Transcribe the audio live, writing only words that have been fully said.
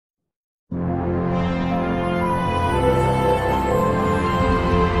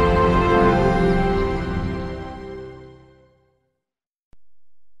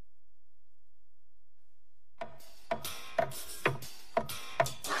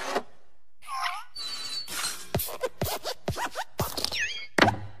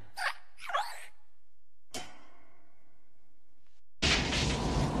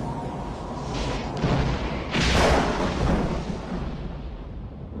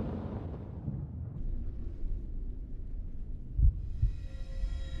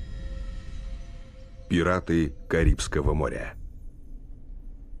Пираты Карибского моря.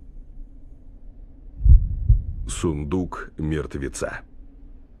 Сундук мертвеца.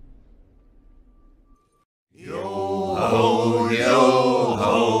 Yo-ho,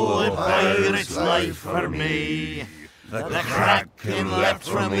 yo-ho, a pirate's life for me. The Kraken leapt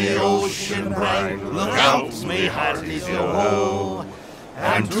from the ocean brine. Look out, me hearties, yo-ho.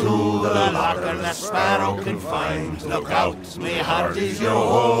 And to the locker the sparrow can find. Look out, me hearties,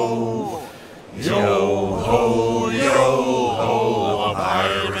 yo-ho. Yo-ho, yo-ho, a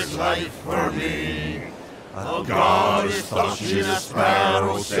pirate's life for me. A god is touching a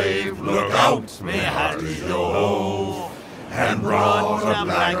sparrow save. Look out, me hearties, yo-ho. And brought a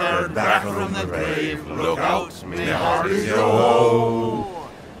blackguard back from the grave. Look out, me hearties, yo-ho.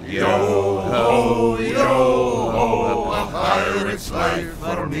 Yo-ho, yo-ho, a pirate's life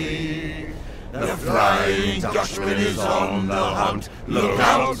for me. The Flying Dutchman is on the hunt. Look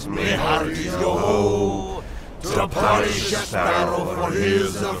out, me hearties, yo-ho. To punish a sparrow for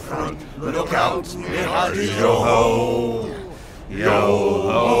his affront. Look out, me hearties, yo-ho.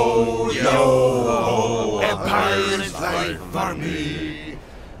 Yo-ho, yo-ho, a pirate's life for me.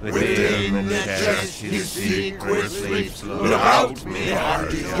 Within the chest his secret sleeps. Look out, me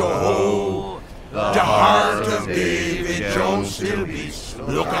hearties, yo-ho. The heart of David Jones still beats.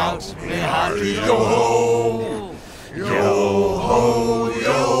 Look out, me hearties, yo-ho. Yo-ho,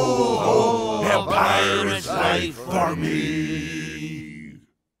 yo-ho, a pirate's life for me.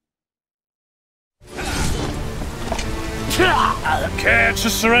 Care to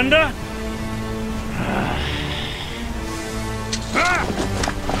surrender?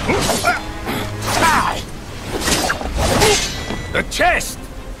 The chest!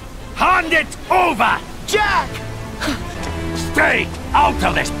 Hand it over! Jack! Stay out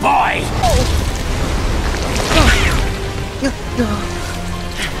of this, boy!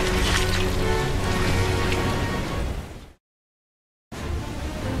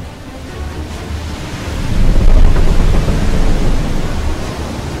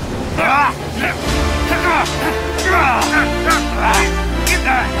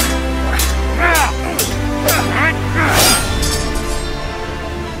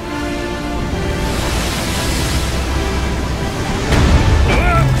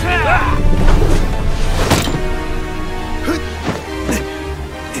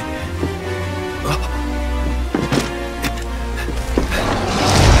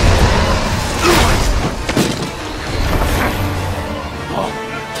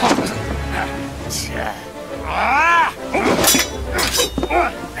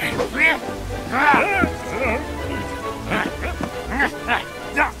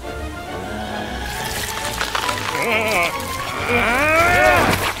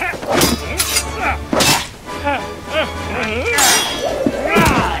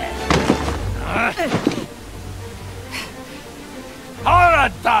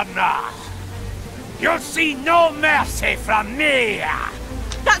 You'll see no mercy from me!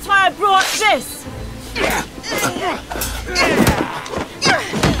 That's why I brought this!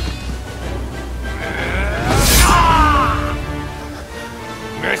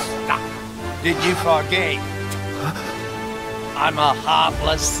 Mister, did you forget? I'm a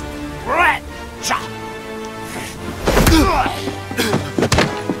heartless wretch!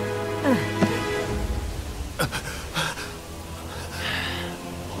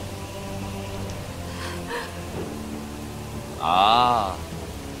 Ah,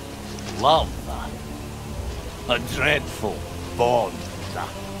 love. A dreadful bond.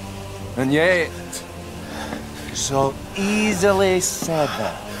 And yet, so easily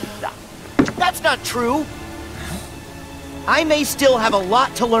severed. That's not true! I may still have a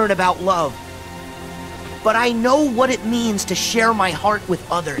lot to learn about love, but I know what it means to share my heart with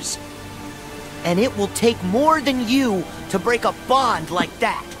others. And it will take more than you to break a bond like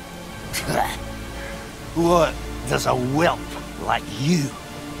that. What does a whelp like you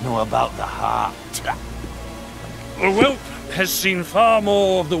know about the heart? A whelp has seen far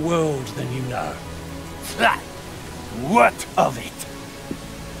more of the world than you know. What of it?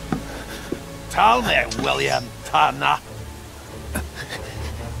 Tell me, William Turner.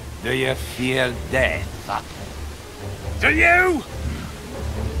 Do you fear death? Do you?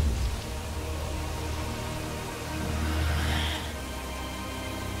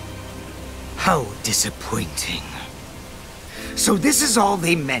 How disappointing. So this is all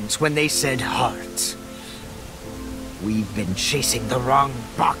they meant when they said heart. We've been chasing the wrong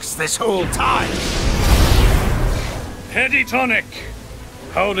box this whole time. Heady tonic.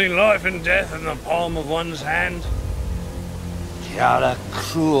 Holding life and death in the palm of one's hand. You're a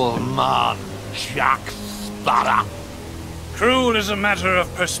cruel man, Jack Sparrow. Cruel is a matter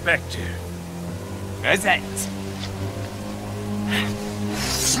of perspective. Present.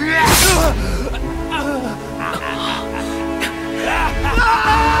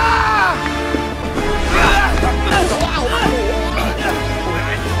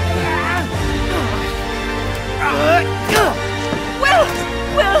 Will!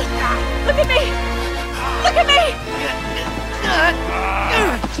 Will! Look at me! Look at me!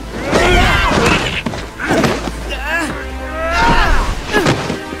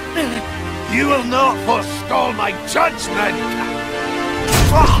 You will not forestall my judgment!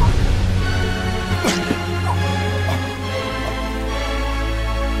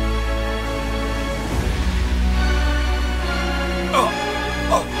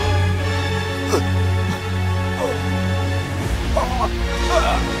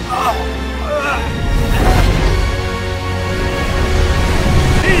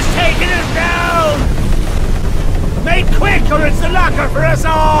 He's taking us down! Make quick or it's the locker for us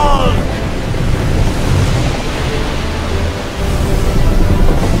all!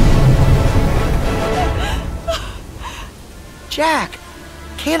 Jack,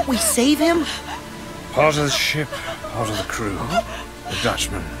 can't we save him? Part of the ship, part of the crew. The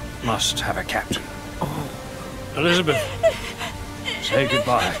Dutchman must have a captain. Elizabeth, say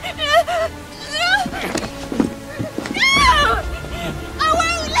goodbye. No! I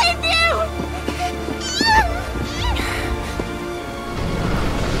won't leave you!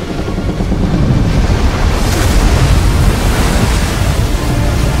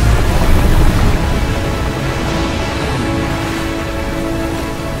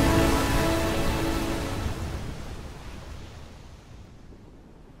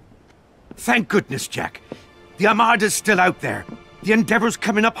 Thank goodness, Jack. The Armada's still out there. The Endeavor's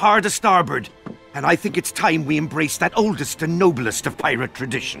coming up hard to starboard. And I think it's time we embrace that oldest and noblest of pirate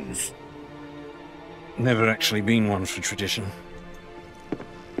traditions. Never actually been one for tradition.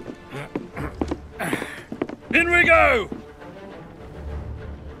 In we go!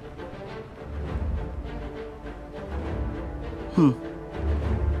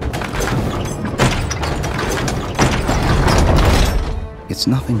 It's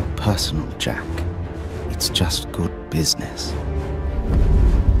nothing personal, Jack. It's just good business.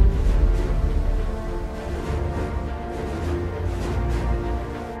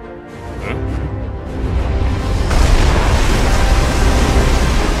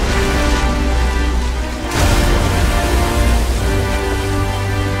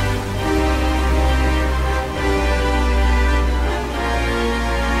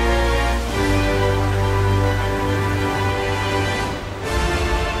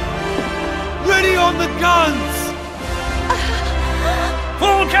 Ready on the guns!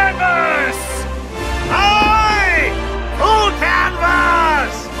 Full canvas! Aye! Full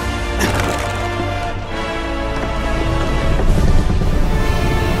canvas!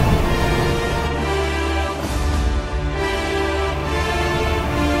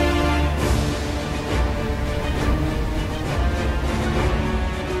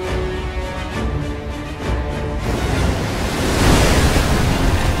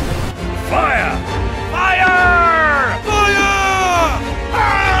 Fire! Fire! Fire!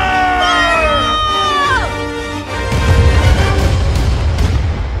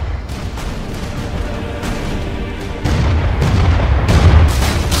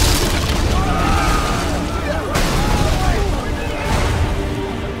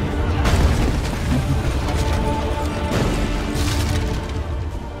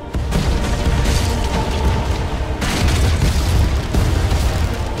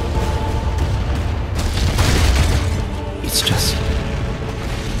 It's just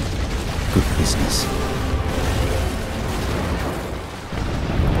good business.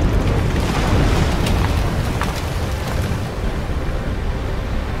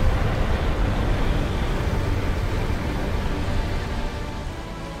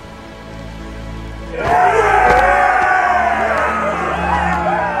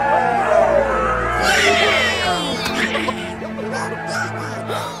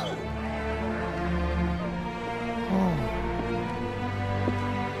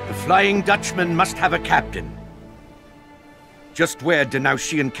 The Flying Dutchman must have a captain. Just where do now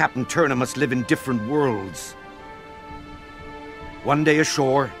she and Captain Turner must live in different worlds. One day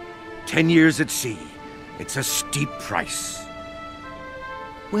ashore, 10 years at sea. It's a steep price.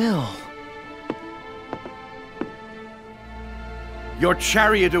 Will. Your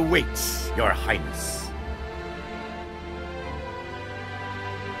chariot awaits, Your Highness.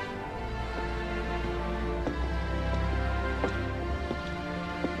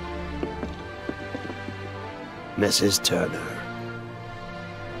 Mrs. Turner.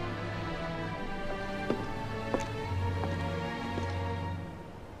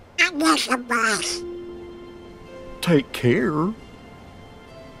 I'm not the boss. take care.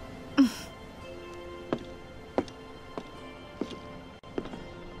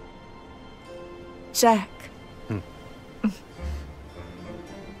 Jack.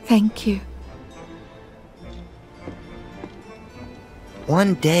 Thank you.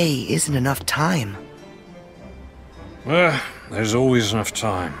 One day isn't enough time. Well, there's always enough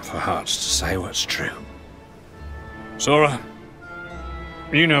time for hearts to say what's true. Sora,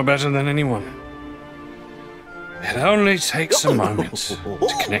 you know better than anyone. It only takes a moment to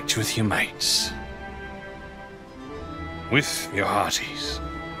connect with your mates. With your hearties.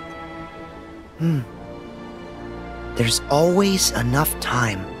 There's always enough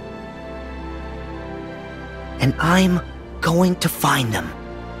time. And I'm going to find them.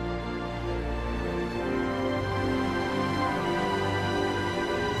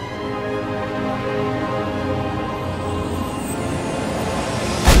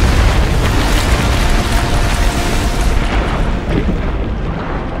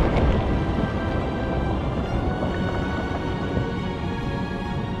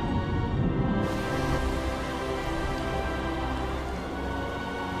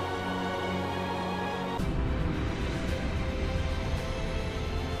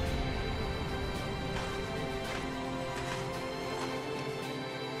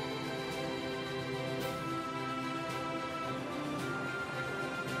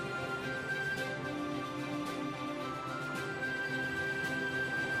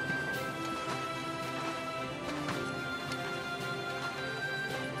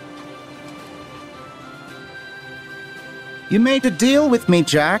 You made a deal with me,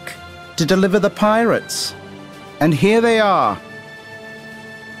 Jack, to deliver the pirates. And here they are.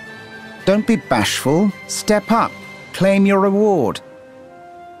 Don't be bashful. Step up. Claim your reward.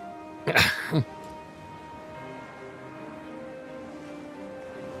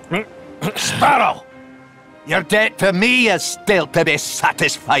 Sparrow! Your debt to me is still to be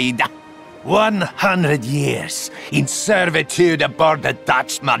satisfied. 100 years in servitude aboard the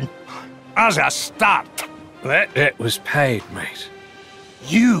Dutchman. As a start. That debt was paid, mate.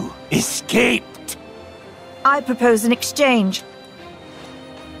 You escaped. I propose an exchange.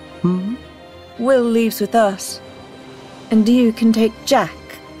 Will leaves with us. And you can take Jack.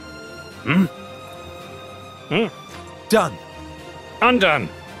 Done. Undone.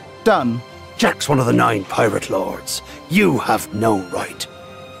 Done. Jack's one of the 9 pirate lords. You have no right.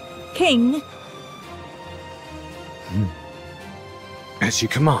 King? As you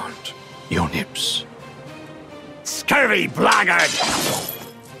command, your nips. Scurvy blackguard!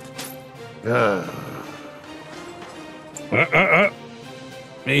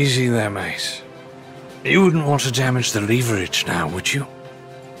 Easy there, mate. You wouldn't want to damage the leverage now, would you?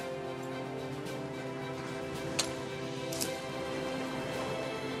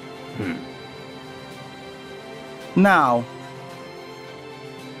 Now.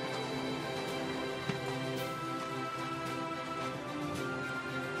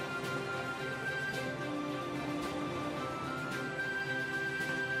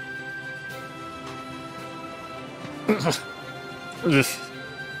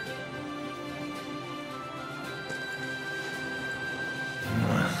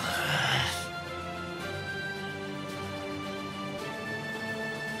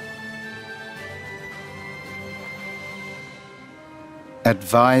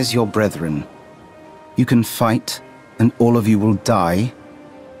 Advise your brethren. You can fight, and all of you will die,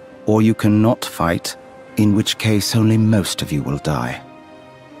 or you cannot fight, in which case only most of you will die.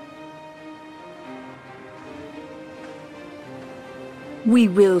 We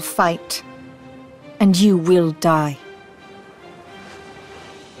will fight. And you will die.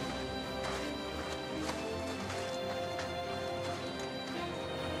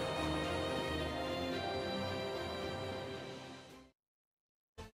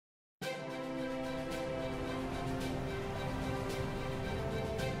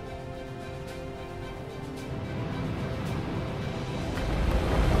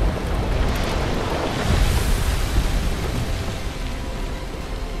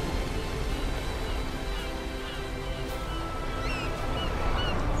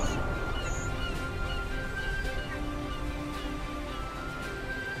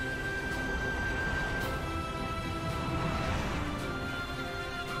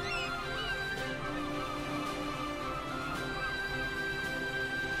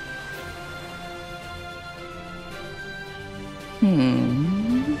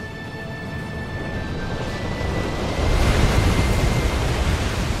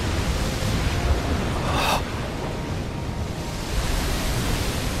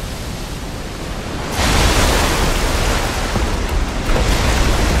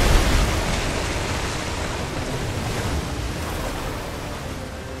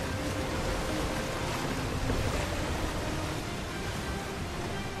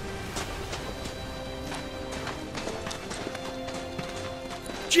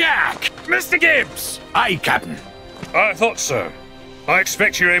 Jack! Mr. Gibbs! Aye, Captain. I thought so. I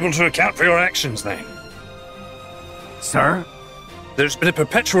expect you're able to account for your actions then. Sir? There's been a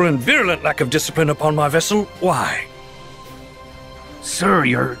perpetual and virulent lack of discipline upon my vessel. Why? Sir,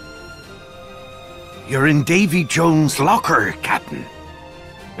 you're in Davy Jones' locker, Captain.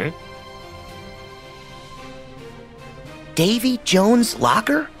 Davy Jones'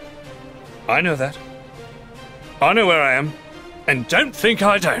 locker? I know that. I know where I am, and don't think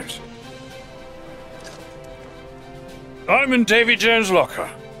I don't. I'm in Davy Jones' locker.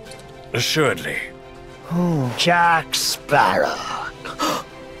 Assuredly. Jack Sparrow.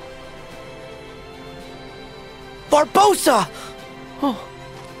 Barbossa!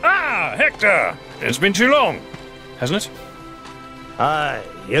 Ah, Hector! It's been too long, hasn't it? Aye,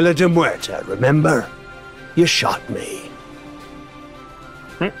 Isla de Muerta, remember? You shot me.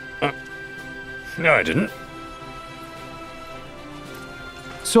 No, I didn't.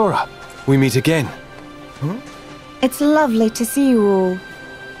 Sora, we meet again. It's lovely to see you all.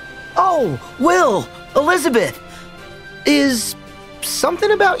 Oh, Will! Elizabeth! Is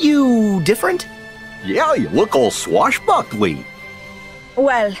something about you different? Yeah, you look all swashbuckly.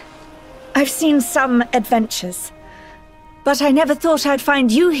 Well, I've seen some adventures, but I never thought I'd find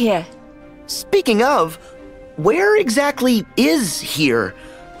you here. Speaking of, where exactly is here?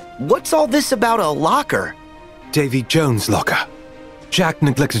 What's all this about a locker? Davy Jones' locker. Jack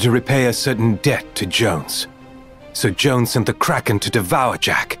neglected to repay a certain debt to Jones. So Jones sent the Kraken to devour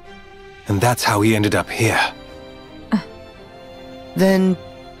Jack. And that's how he ended up here. Then,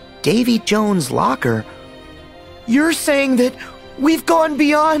 Davy Jones' locker? You're saying that we've gone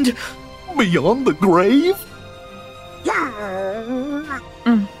beyond... Beyond the grave?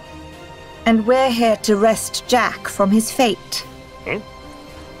 And we're here to wrest Jack from his fate.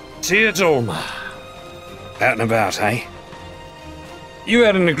 Dear Dolma. Out and about, eh? You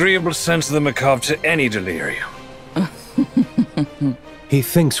had an agreeable sense of the macabre to any delirium. He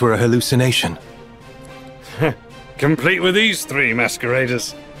thinks we're a hallucination. Complete with these three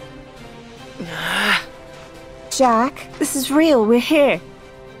masqueraders. Jack, this is real. We're here.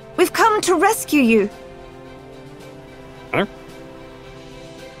 We've come to rescue you. Huh?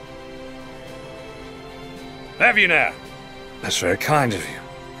 Have you now? That's very kind of you.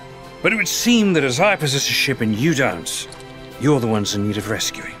 But it would seem that as I possess a ship and you don't, you're the ones in need of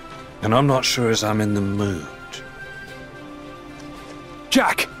rescuing. And I'm not sure as I'm in the mood.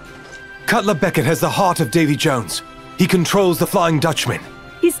 Jack! Cutler Beckett has the heart of Davy Jones. He controls the Flying Dutchman.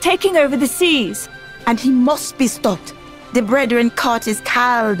 He's taking over the seas. And he must be stopped. The brethren caught is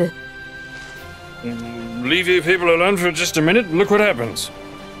called. Leave you people alone for just a minute and look what happens.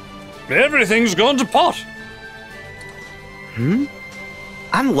 Everything's gone to pot.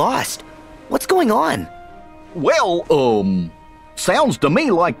 I'm lost. What's going on? Well, sounds to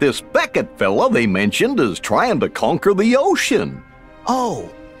me like this Beckett fella they mentioned is trying to conquer the ocean. Oh.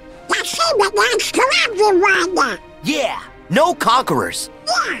 Yeah, no conquerors.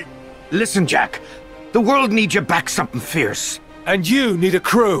 Listen, Jack. The world needs you back something fierce. And you need a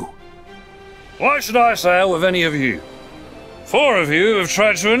crew. Why should I sail with any of you? 4 of you have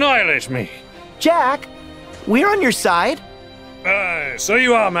tried to annihilate me. Jack, we're on your side. So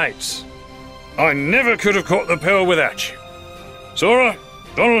you are, mates. I never could have caught the pill without you. Sora,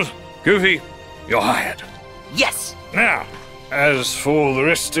 Donald, Goofy, you're hired. Yes. Now, as for the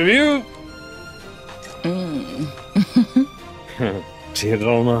rest of you...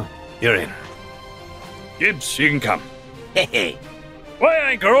 Theodolma, you're in. Gibbs, you can come. Hey. Weigh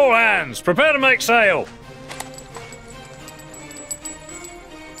anchor, all hands. Prepare to make sail.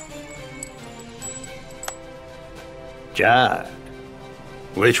 Jack.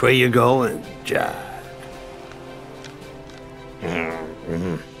 Which way you going, Jack?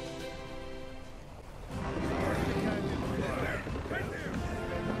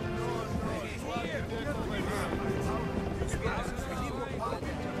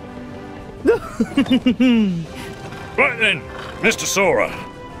 Right then, Mr. Sora,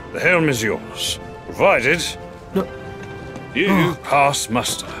 the helm is yours, provided you pass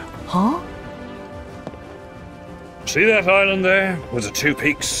muster. Huh? See that island there with the 2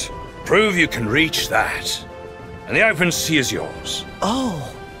 peaks? Prove you can reach that, and the open sea is yours.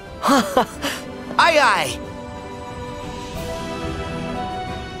 Oh. Aye, aye.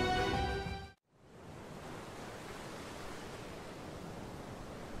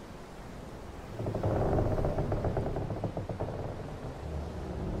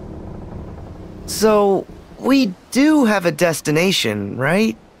 So, we do have a destination,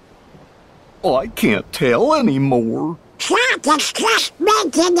 right? I can't tell anymore. Jack is just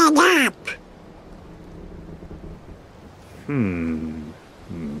making it up.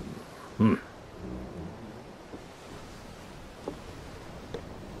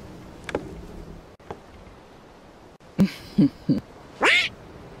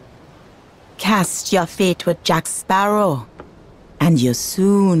 cast your fate with Jack Sparrow, and you'll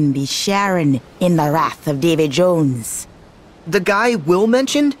soon be sharing in the wrath of Davy Jones. The guy Will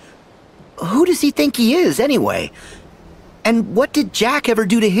mentioned? Who does he think he is, anyway? And what did Jack ever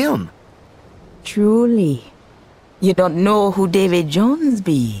do to him? Truly, you don't know who Davy Jones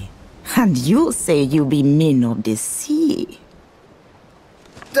be, and you say you be men of the sea.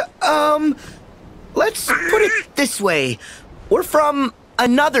 Let's put it this way. We're from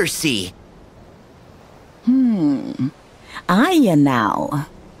another sea. Are you now?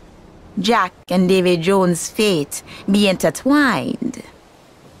 Jack and Davy Jones' fate be intertwined.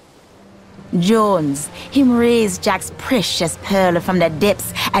 Jones, him raise Jack's precious pearl from the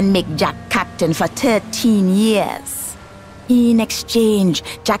depths and make Jack captain for 13 years. In exchange,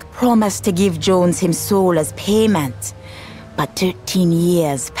 Jack promised to give Jones him soul as payment. But 13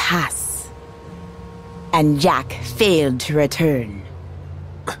 years pass, and Jack failed to return.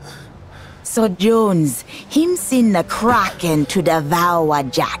 So Jones, him send the Kraken to devour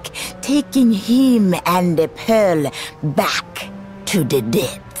Jack, taking him and the pearl back to the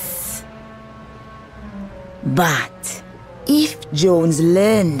depths. But if Jones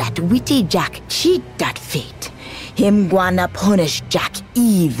learn that witty Jack cheat that fate, him gonna punish Jack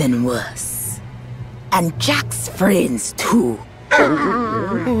even worse. And Jack's friends too. Are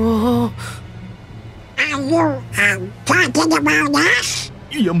you talking about us?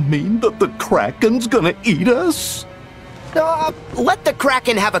 You mean that the Kraken's gonna eat us? Let the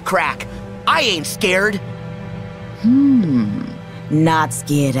Kraken have a crack. I ain't scared. Not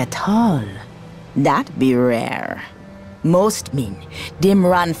scared at all. That be rare. Most men, them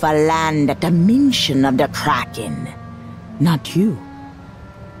run for land at the mention of the Kraken. Not you.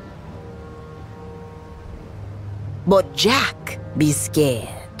 But Jack be scared.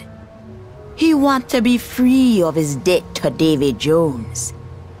 He want to be free of his debt to Davy Jones.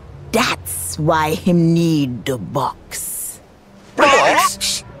 That's why him need the box.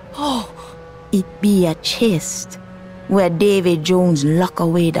 Box? It be a chest where Davy Jones lock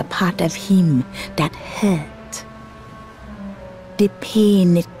away the part of him that hurt. The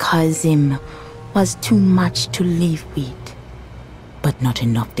pain it caused him was too much to live with, but not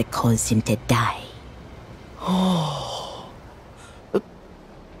enough to cause him to die.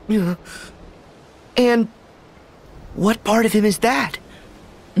 And what part of him is that?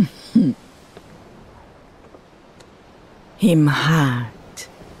 Him heart.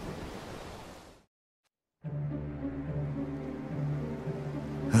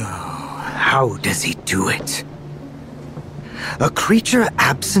 How does he do it? A creature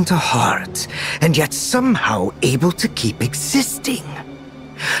absent a heart, and yet somehow able to keep existing.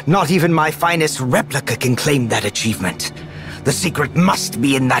 Not even my finest replica can claim that achievement. The secret must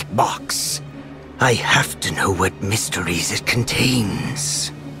be in that box. I have to know what mysteries it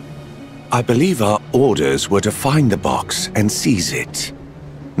contains. I believe our orders were to find the box and seize it.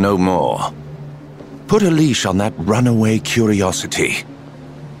 No more. Put a leash on that runaway curiosity.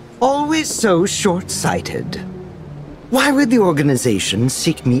 Always so short-sighted. Why would the organization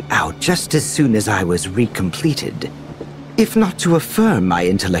seek me out just as soon as I was recompleted? If not to affirm my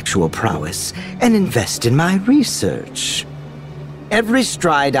intellectual prowess and invest in my research. Every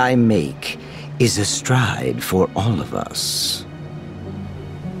stride I make is a stride for all of us.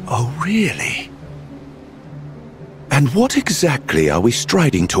 Oh, really? And what exactly are we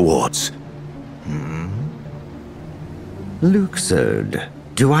striding towards? Luxord,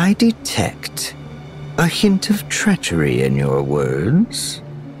 do I detect a hint of treachery in your words?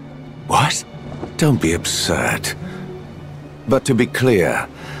 What? Don't be absurd. But to be clear,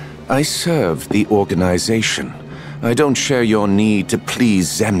 I serve the organization. I don't share your need to please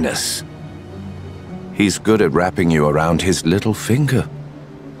Xemnas. He's good at wrapping you around his little finger.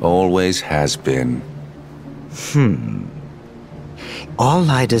 Always has been. All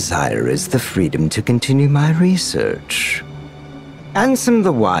I desire is the freedom to continue my research. Ansem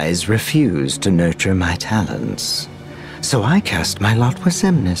the Wise refused to nurture my talents, so I cast my lot with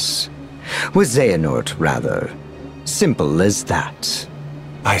Xemnas. With Xehanort, rather. Simple as that.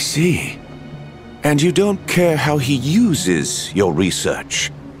 I see. And you don't care how he uses your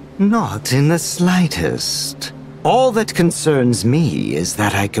research? Not in the slightest. All that concerns me is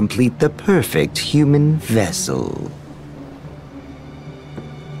that I complete the perfect human vessel.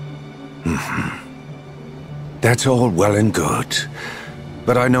 That's all well and good.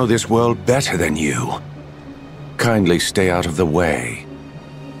 But I know this world better than you. Kindly stay out of the way.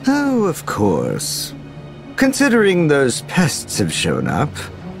 Oh, of course. Considering those pests have shown up,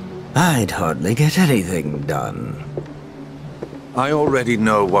 I'd hardly get anything done. I already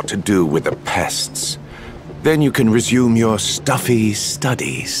know what to do with the pests. Then you can resume your stuffy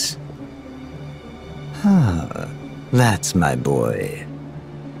studies. That's my boy.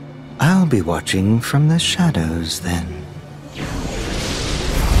 I'll be watching from the shadows then.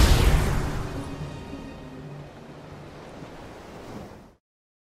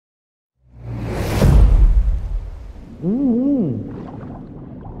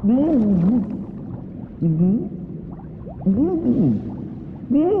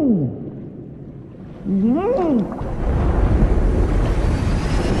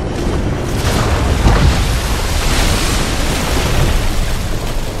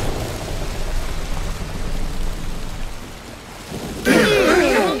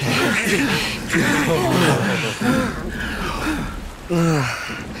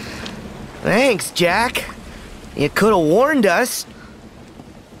 Thanks, Jack. You could have warned us.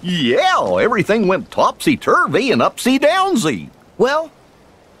 Yeah, everything went topsy-turvy and upsy-downsy. Well,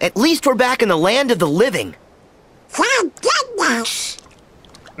 at least we're back in the land of the living. Thank goodness.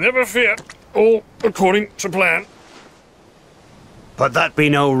 Never fear. All according to plan. But that be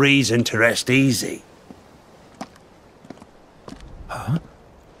no reason to rest easy. Huh?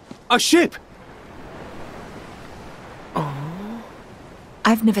 A ship!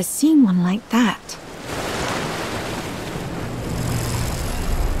 I've never seen one like that.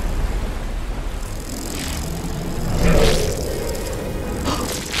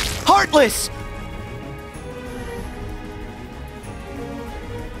 Heartless!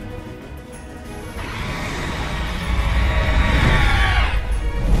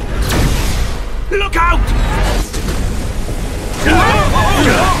 Look out!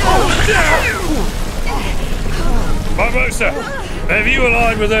 Barbosa, have you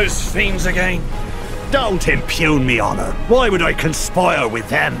allied with those fiends again? Don't impugn me honor. Why would I conspire with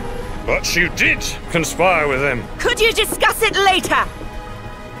them? But you did conspire with them. Could you discuss it later?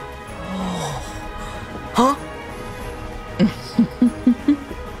 Huh?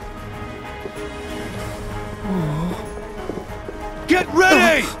 Get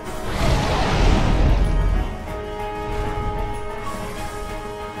ready!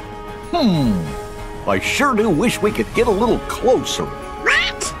 I sure do wish we could get a little closer.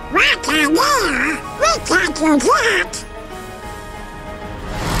 What? What idea? We can't do that.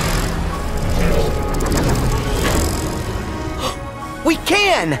 We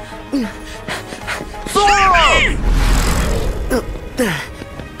can! Sora!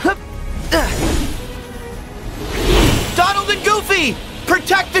 Donald and Goofy!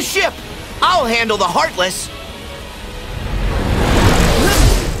 Protect the ship! I'll handle the Heartless!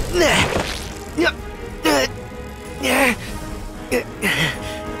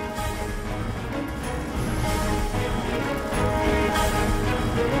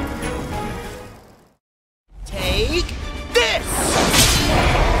 Take this!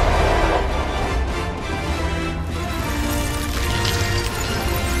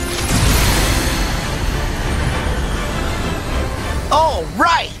 All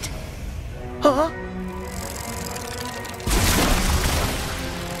right! Huh?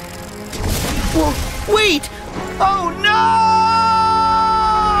 Whoa, wait! Oh no!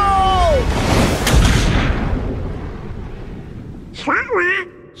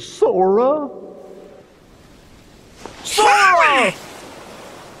 Sora? Sora!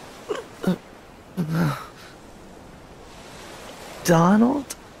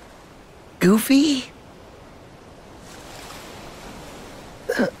 Donald? Goofy?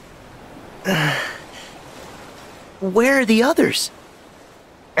 Where are the others?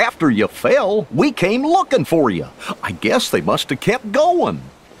 After you fell, we came looking for you. I guess they must have kept going.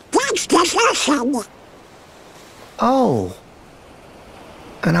 That's desertion. Oh.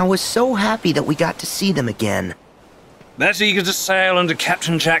 And I was so happy that we got to see them again. That eager to sail under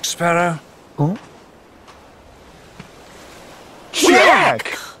Captain Jack Sparrow? Oh?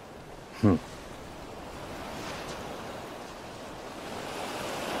 Jack!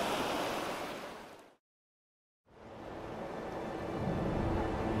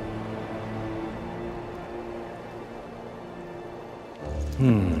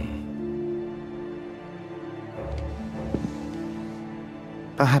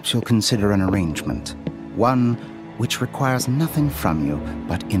 Perhaps you'll consider an arrangement. One which requires nothing from you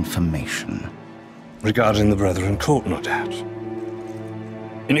but information. Regarding the Brethren Court, no doubt.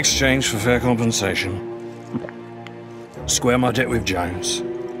 In exchange for fair compensation, square my debt with Jones,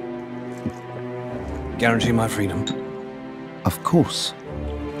 guarantee my freedom. Of course.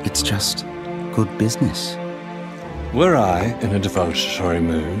 It's just good business. Were I in a divulgatory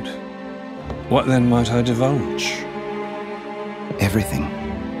mood, what then might I divulge? Everything.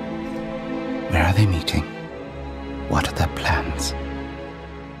 Where are they meeting? What are their plans?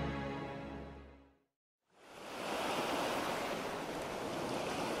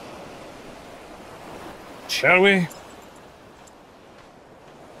 Shall we?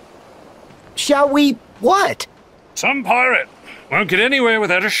 Shall we what? Some pirate won't get anywhere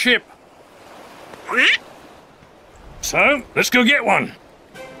without a ship. So, let's go get one.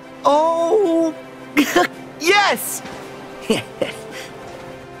 Oh, yes!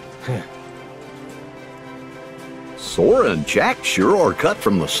 Sora and Jack sure are cut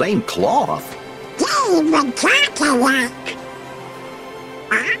from the same cloth.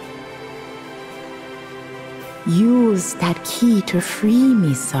 Use that key to free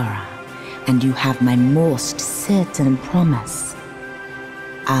me, Sora, and you have my most certain promise.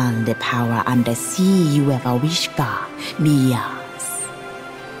 All the power undersea you ever wish for be yours.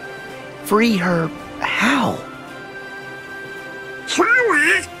 Free her how?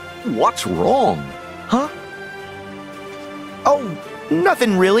 Sora! What's wrong? Huh? Oh,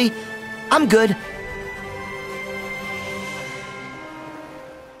 nothing really. I'm good.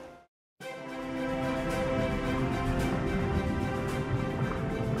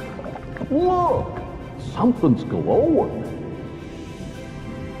 Look! Something's glowing.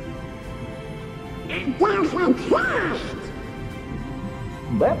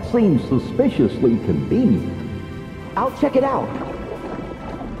 That seems suspiciously convenient. I'll check it out.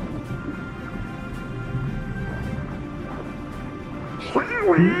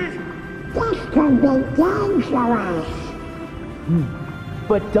 This could be dangerous.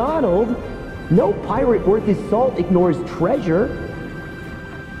 But Donald, no pirate worth his salt ignores treasure.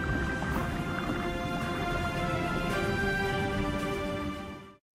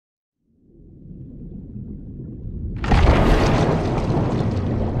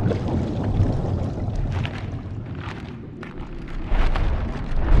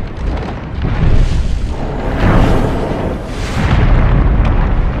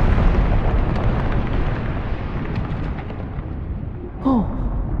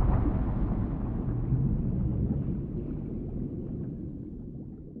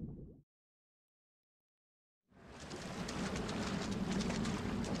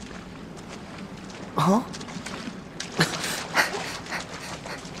 Huh?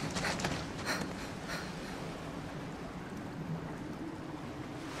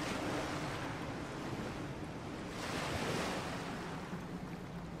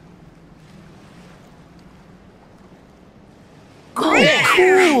 Oh,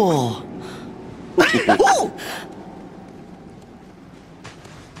 cool!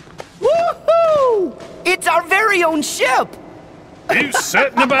 Woohoo! It's our very own ship! You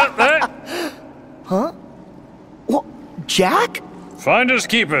certain about that? Huh? What? Jack? Finders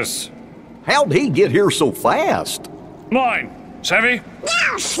keepers. How'd he get here so fast? Mine. Savvy?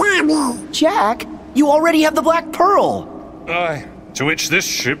 No, Sammy. Jack, you already have the Black Pearl. Aye. To which this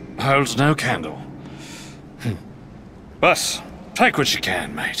ship holds no candle. But, take what you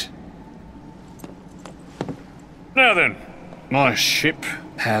can, mate. Now then, my ship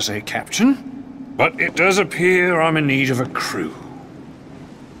has a captain, but it does appear I'm in need of a crew.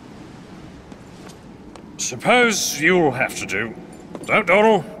 Suppose you'll have to do. Don't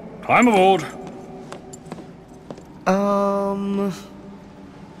dawdle. Climb aboard.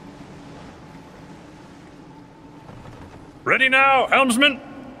 Ready now, helmsman?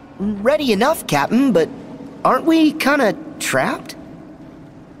 Ready enough, Captain, but aren't we kinda trapped?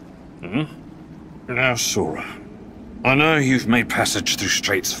 Now, Sora, I know you've made passage through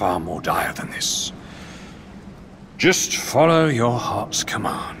straits far more dire than this. Just follow your heart's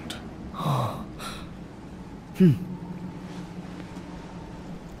command.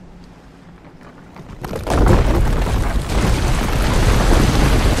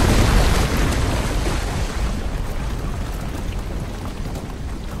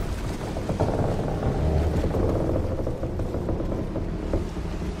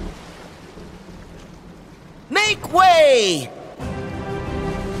 Make way!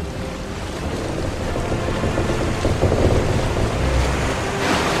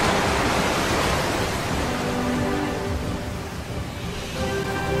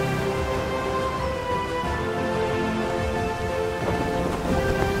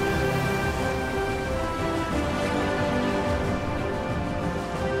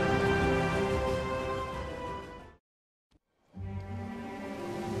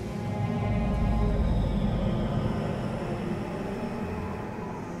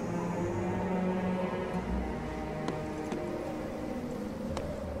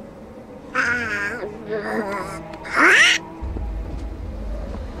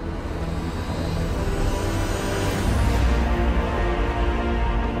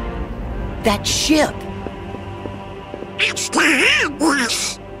 That ship! It's the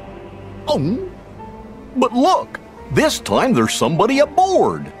Hogwarts. Oh, but look! This time there's somebody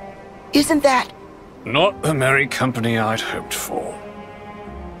aboard. Isn't that Not the merry company I'd hoped for.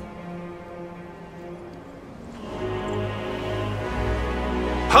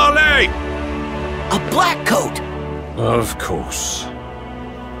 Harley! A black coat! Of course.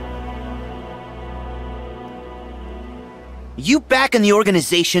 You back in the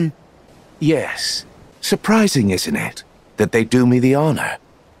organization? Yes. Surprising, isn't it, that they do me the honor?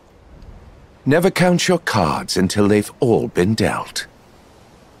 Never count your cards until they've all been dealt.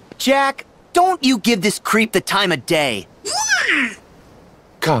 Jack, don't you give this creep the time of day.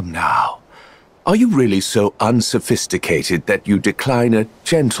 Come now. Are you really so unsophisticated that you decline a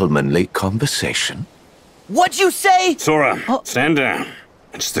gentlemanly conversation? What'd you say? Sora, stand down.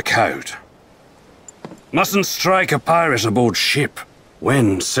 It's the code. Mustn't strike a pirate aboard ship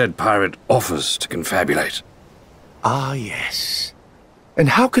when said pirate offers to confabulate. Ah, yes. And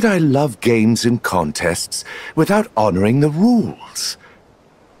how could I love games and contests without honoring the rules?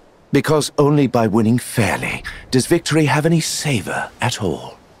 Because only by winning fairly does victory have any savor at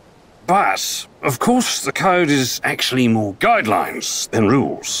all. But, of course, the code is actually more guidelines than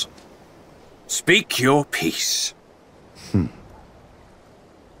rules. Speak your piece.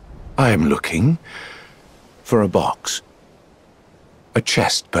 I am looking for a box. A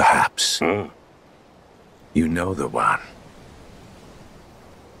chest, perhaps. You know the one.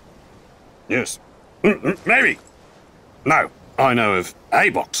 Yes. Maybe. No, I know of a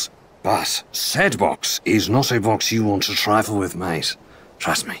box. But said box is not a box you want to trifle with, mate.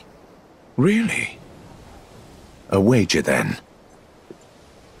 Trust me. Really? A wager, then?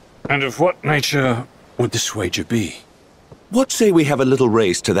 And of what nature would this wager be? What say we have a little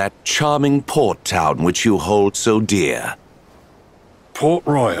race to that charming port town which you hold so dear? Port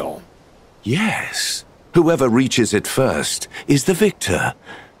Royal? Yes. Whoever reaches it first is the victor.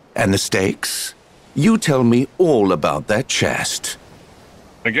 And the stakes? You tell me all about that chest.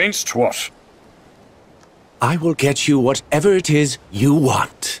 Against what? I will get you whatever it is you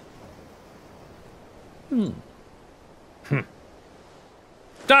want.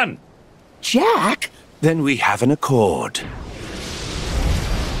 Done! Jack? Then we have an accord.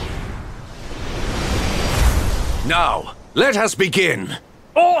 Now, let us begin.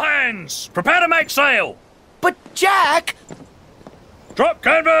 All hands! Prepare to make sail! But Jack! Drop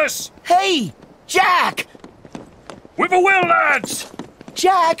canvas! Hey! Jack! With a will, lads!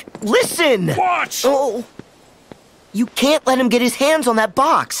 Jack, listen! What? Oh. You can't let him get his hands on that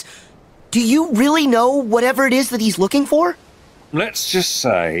box. Do you really know whatever it is that he's looking for? Let's just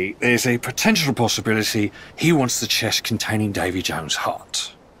say there's a potential possibility he wants the chest containing Davy Jones'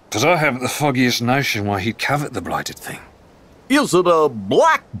 heart. But I haven't the foggiest notion why he'd covet the blighted thing. Is it a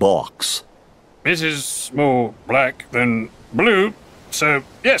black box? It is more black than blue, so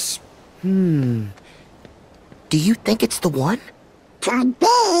yes. Do you think it's the one? Could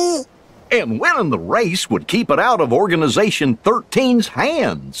be. And winning the race would keep it out of Organization 13's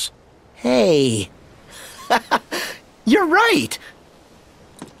hands. Hey. You're right.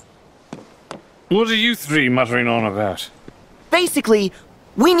 What are you three muttering on about? Basically,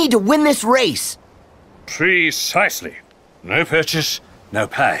 we need to win this race. Precisely. No purchase, no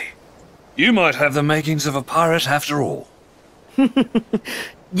pay. You might have the makings of a pirate after all.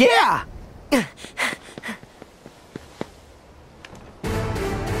 Yeah!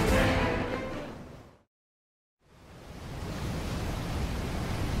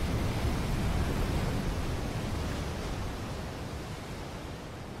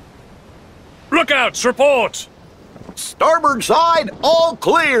 Lookouts, report! Starboard side, all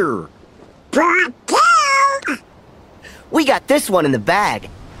clear. Brought two. We got this one in the bag.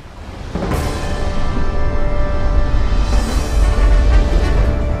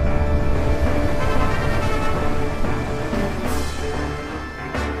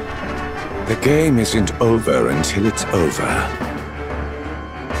 The game isn't over until it's over.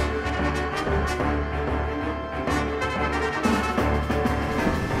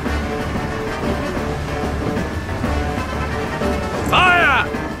 Fire!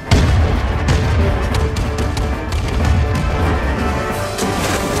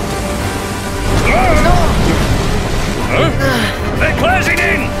 They're closing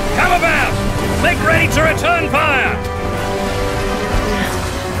in! Come about! Make ready to return fire!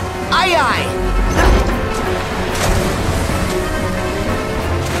 Aye, aye!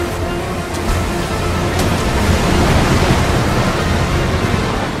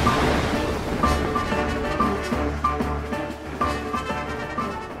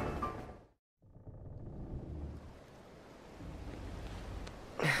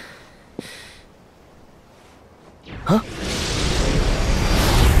 Huh?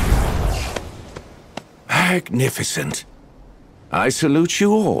 Magnificent. I salute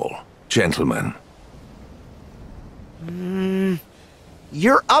you all, gentlemen.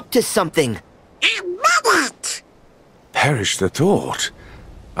 You're up to something. Admit it! Perish the thought.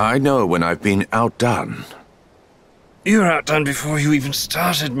 I know when I've been outdone. You were outdone before you even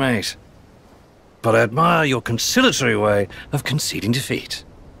started, mate. But I admire your conciliatory way of conceding defeat.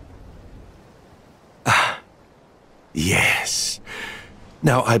 Yes.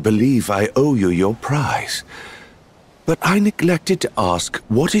 Now I believe I owe you your prize. But I neglected to ask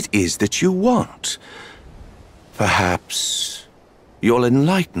what it is that you want. Perhaps you'll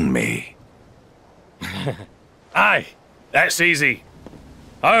enlighten me. Aye, that's easy.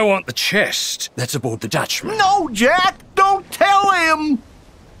 I want the chest that's aboard the Dutchman. No, Jack! Don't tell him!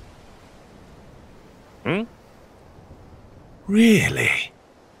 Hmm? Really?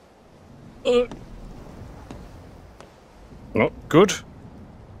 Not good.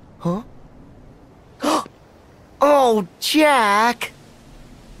 Huh? Oh, Jack!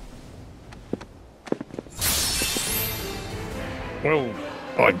 Well,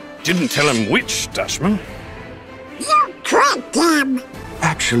 I didn't tell him which Dutchman. You tricked him!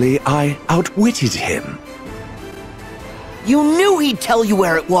 Actually, I outwitted him. You knew he'd tell you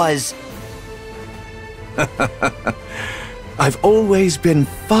where it was! I've always been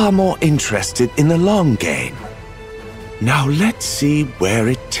far more interested in the long game. Now let's see where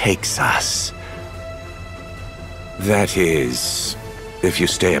it takes us. That is, if you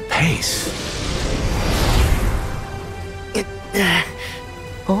stay apace.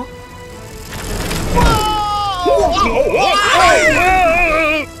 Huh?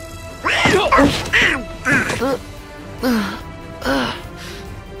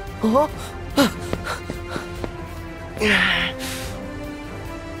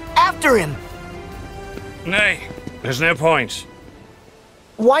 After him! Nay, there's no point.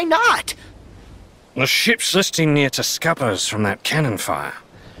 Why not? The ship's listing near to scuppers from that cannon fire.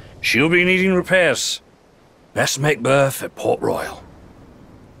 She'll be needing repairs. Best make berth at Port Royal.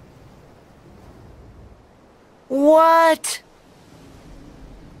 What?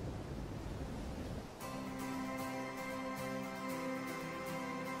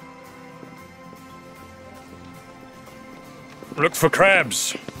 Look for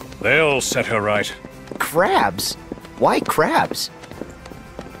crabs. They'll set her right. Crabs? Why crabs?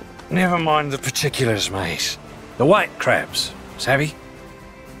 Never mind the particulars, mate. The white crabs, savvy?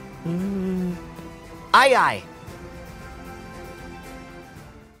 Aye, aye.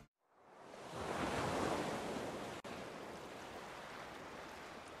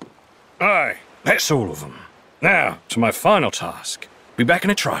 Aye, that's all of them. Now, to my final task. Be back in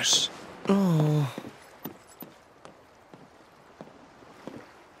a trice. Oh.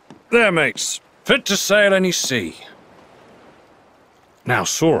 There, mates. Fit to sail any sea. Now,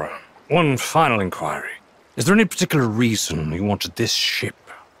 Sora, one final inquiry. Is there any particular reason you wanted this ship?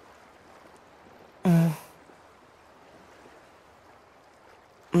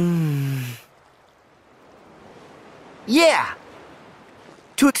 Yeah!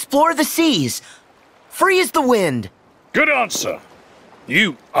 To explore the seas. Free as the wind. Good answer.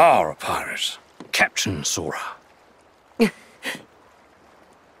 You are a pirate. Captain Sora.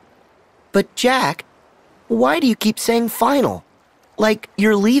 But Jack, why do you keep saying final? Like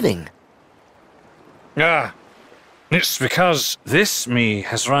you're leaving. Ah, it's because this me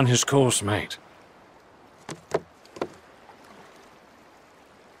has run his course, mate.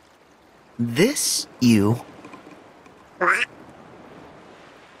 This you?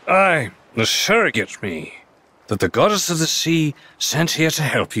 Aye, the surrogate me that the goddess of the sea sent here to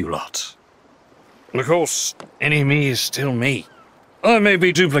help you lot. Of course, any me is still me. I may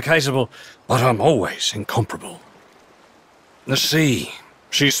be duplicatable, but I'm always incomparable. The sea,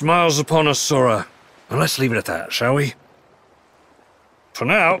 she smiles upon us, Sora, and let's leave it at that, shall we? For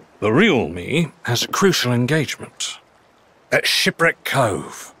now, the real me has a crucial engagement. At Shipwreck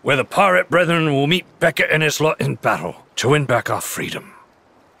Cove, where the pirate brethren will meet Beckett and his lot in battle to win back our freedom.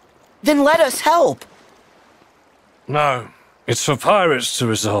 Then let us help. No, it's for pirates to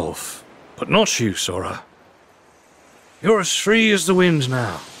resolve, but not you, Sora. You're as free as the wind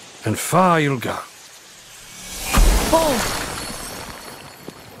now, and far you'll go. Oh.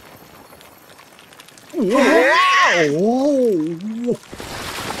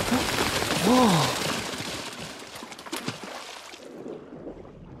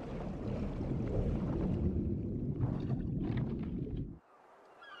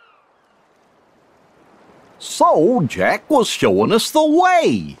 So, Jack was showing us the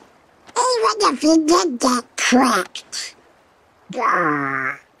way. Even if he did get tricked.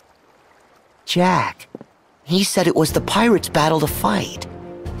 Jack, he said it was the pirates' battle to fight.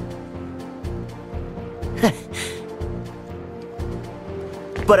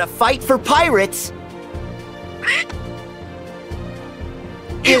 But a fight for pirates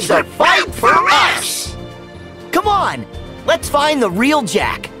is a fight for us! Come on, let's find the real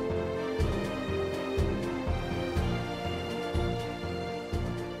Jack.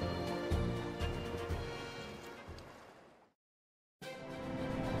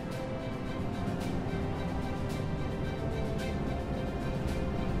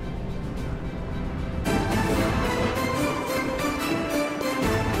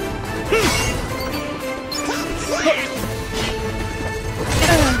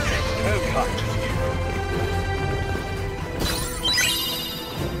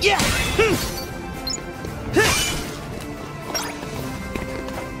 Yeah!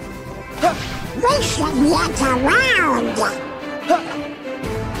 We should get around.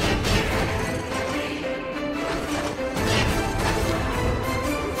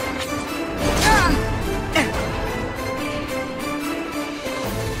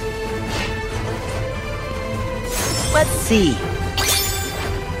 Let's see.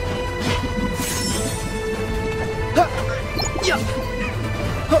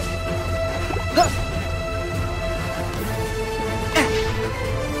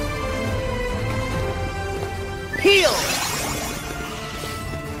 Heal!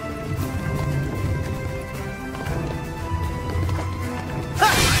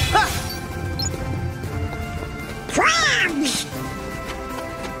 Crabs!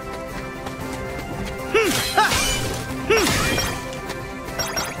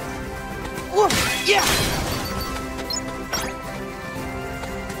 Yeah!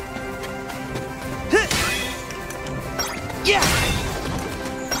 Yeah!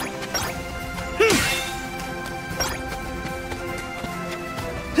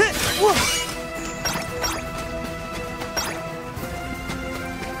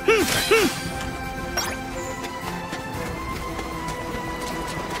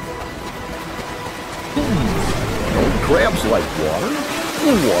 Crabs like water?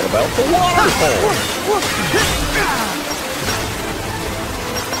 What about the waterfall?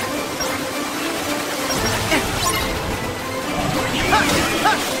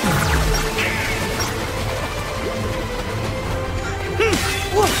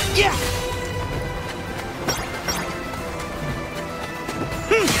 Yeah!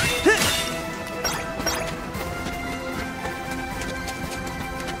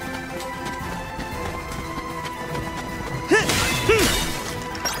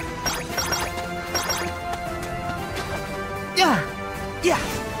 Yeah! Yeah!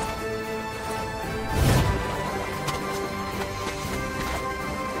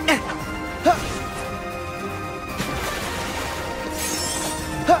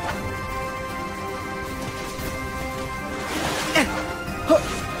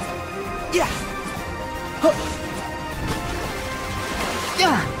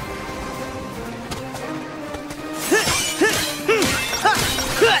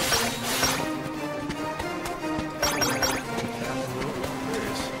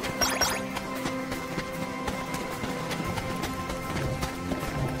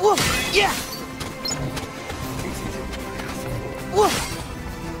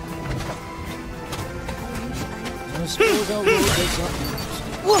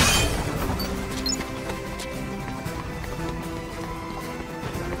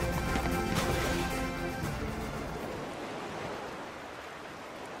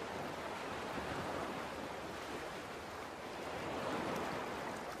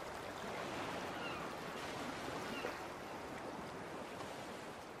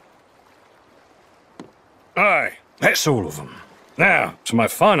 Aye, that's all of them. Now, to my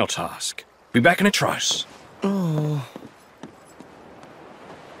final task. Be back in a trice. Oh.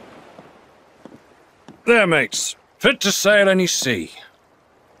 There, mates. Fit to sail any sea.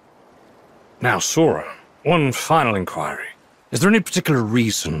 Now, Sora, one final inquiry. Is there any particular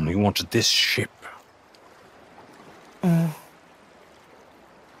reason you wanted this ship?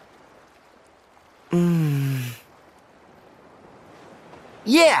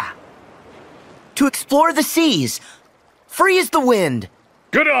 Yeah! To explore the seas. Free as the wind.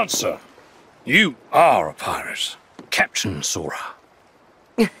 Good answer. You are a pirate. Captain Sora.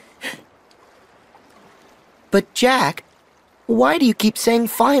 But Jack, why do you keep saying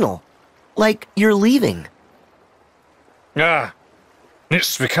final? Like you're leaving. Ah,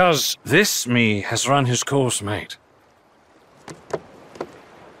 it's because this me has run his course, mate.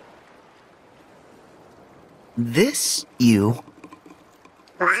 This you?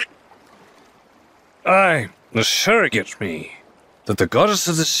 Aye, the surrogate me that the goddess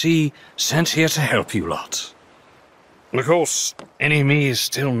of the sea sent here to help you lot. Of course, any me is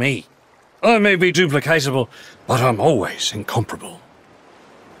still me. I may be duplicatable, but I'm always incomparable.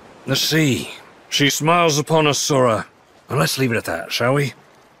 The sea, she smiles upon us, Sora, and let's leave it at that, shall we?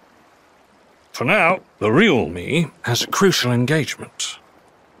 For now, the real me has a crucial engagement.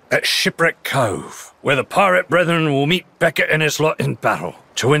 At Shipwreck Cove, where the pirate brethren will meet Beckett and his lot in battle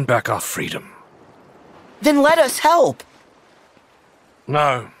to win back our freedom. Then let us help.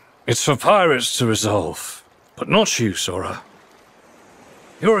 No, it's for pirates to resolve, but not you, Sora.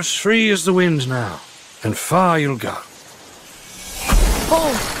 You're as free as the wind now, and far you'll go.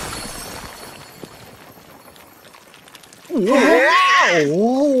 Oh. Whoa.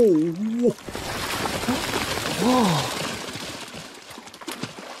 Whoa.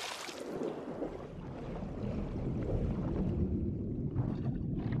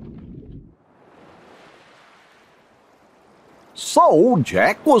 So,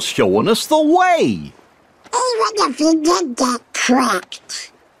 Jack was showing us the way. Even if he did get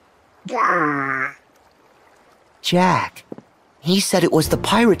cracked. Gah. Jack, he said it was the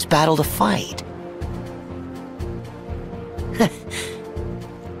pirates' battle to fight.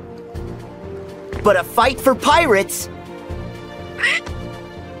 But a fight for pirates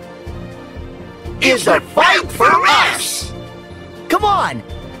is a fight for us! Come on,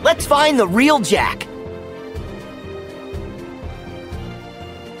 let's find the real Jack.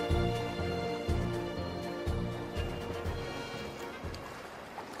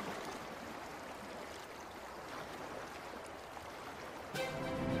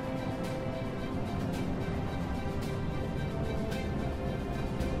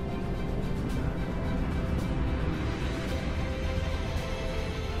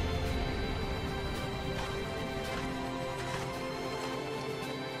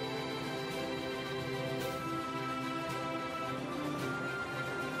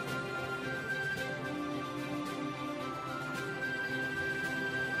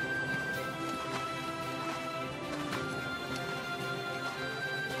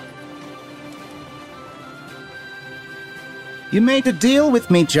 You made a deal with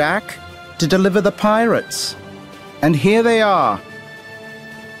me, Jack, to deliver the pirates. And here they are.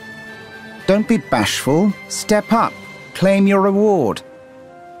 Don't be bashful. Step up. Claim your reward.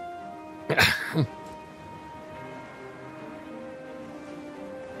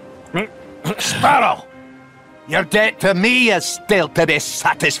 Sparrow! Your debt to me is still to be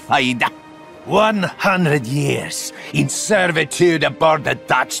satisfied. 100 years in servitude aboard the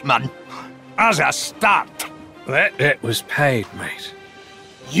Dutchman. As a start. That debt was paid, mate.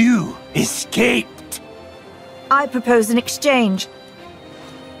 You escaped. I propose an exchange.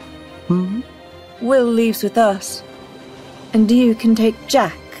 Will leaves with us. And you can take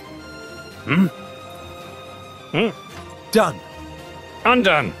Jack. Done.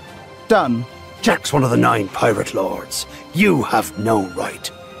 Undone. Done. Jack's one of the 9 pirate lords. You have no right.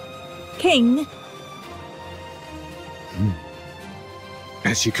 King?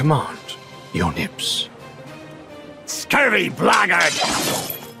 As you command, your nips. Scurvy blackguard!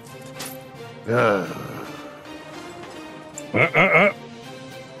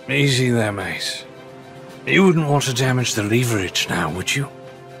 Easy there, mate. You wouldn't want to damage the leverage now, would you?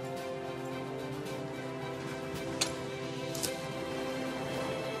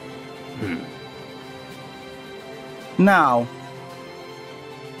 Now.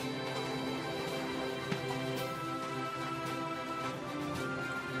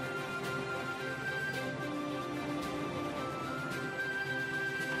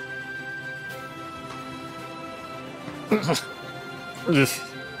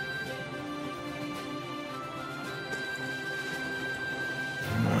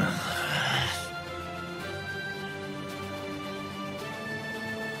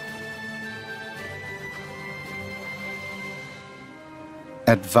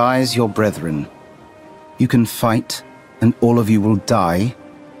 Advise your brethren. You can fight, and all of you will die,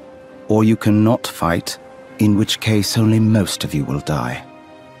 or you cannot fight, in which case only most of you will die.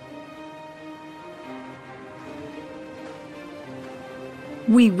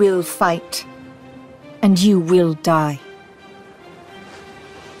 We will fight, and you will die.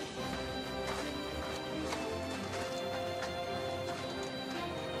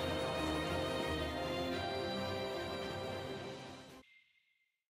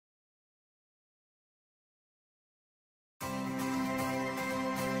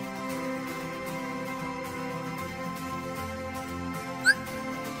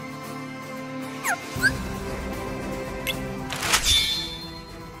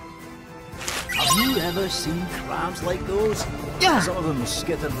 Have you ever seen crabs like those? Yeah. Some of them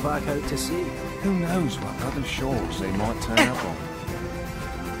skittered back out to sea. Who knows what other shores they might turn up on?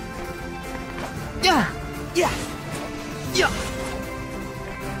 Yeah. Yeah. Yeah.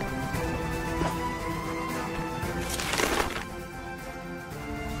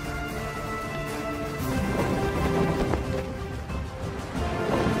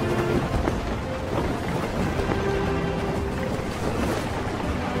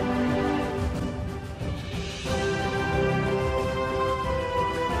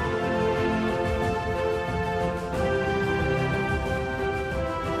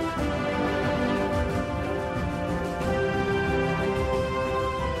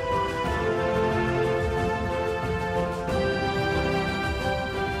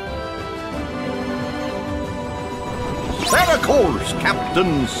 And of course,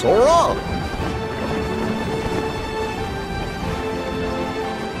 Captain Sora.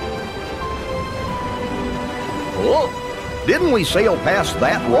 Oh, didn't we sail past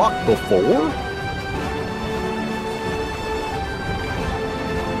that rock before?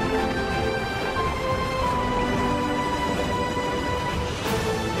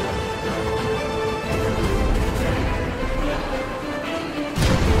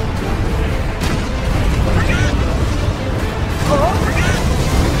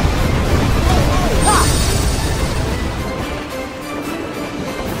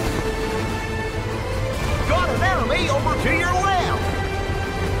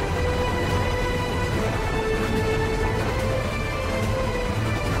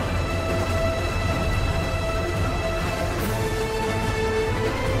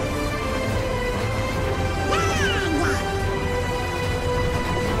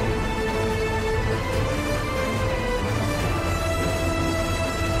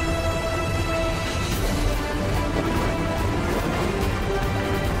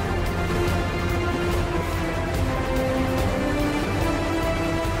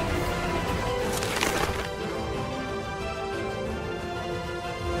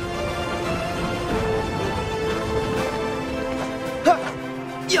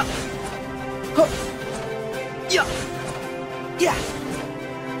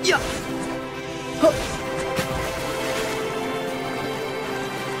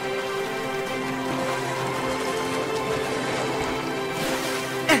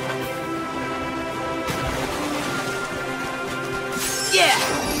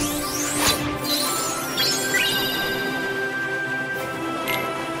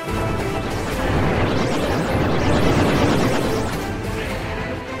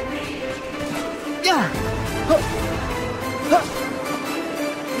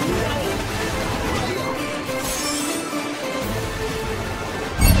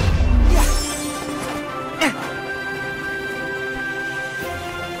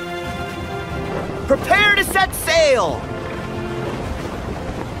 Prepare to set sail!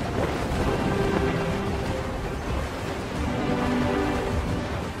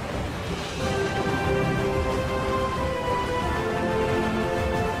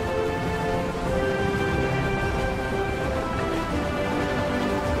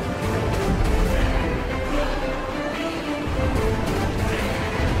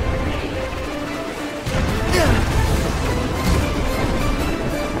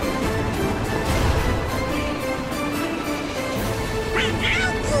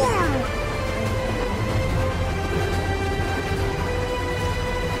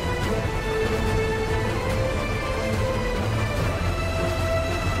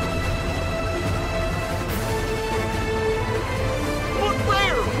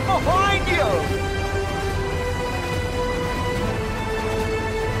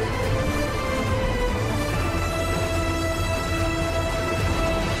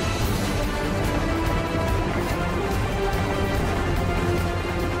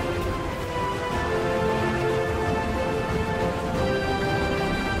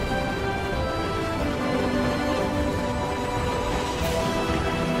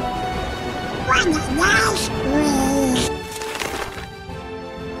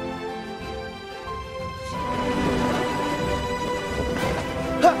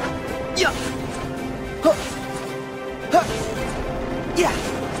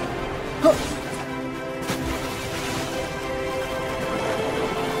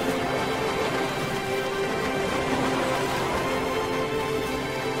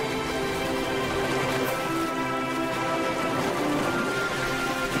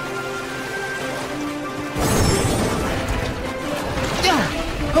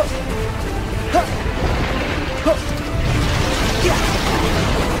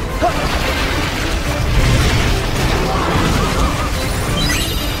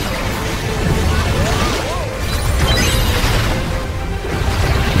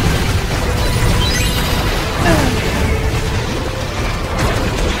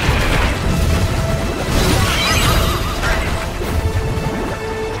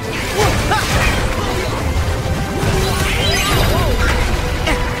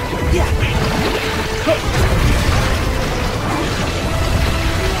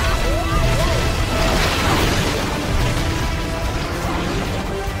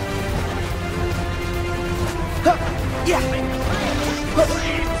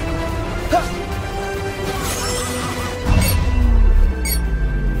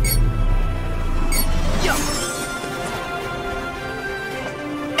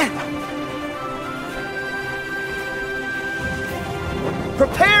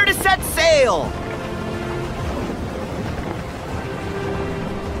 Prepare to set sail!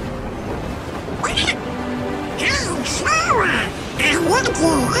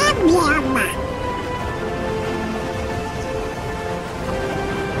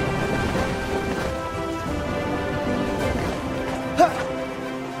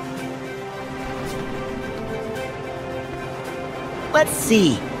 Let's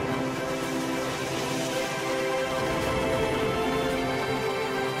see.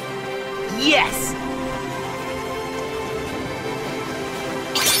 Yes!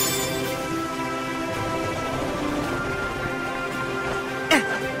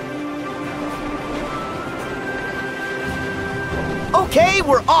 Okay,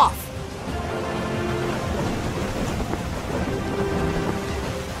 we're off!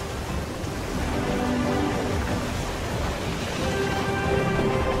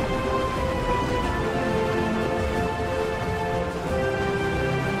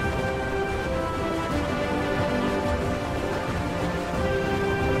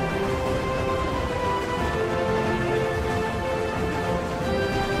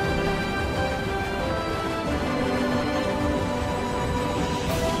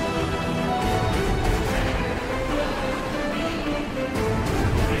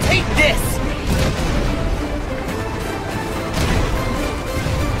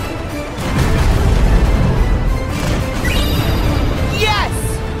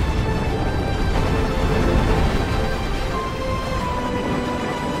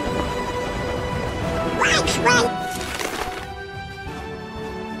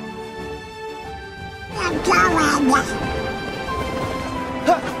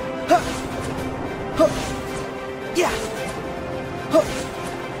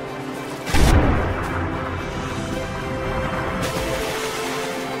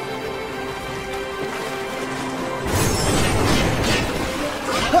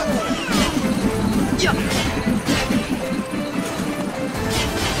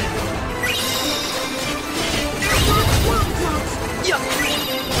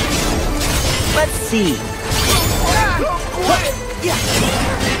 Let's see.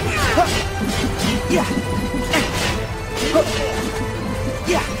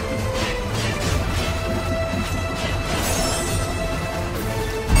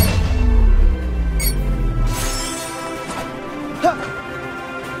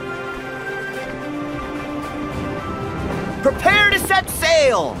 Prepare to set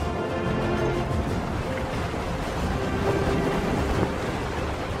sail!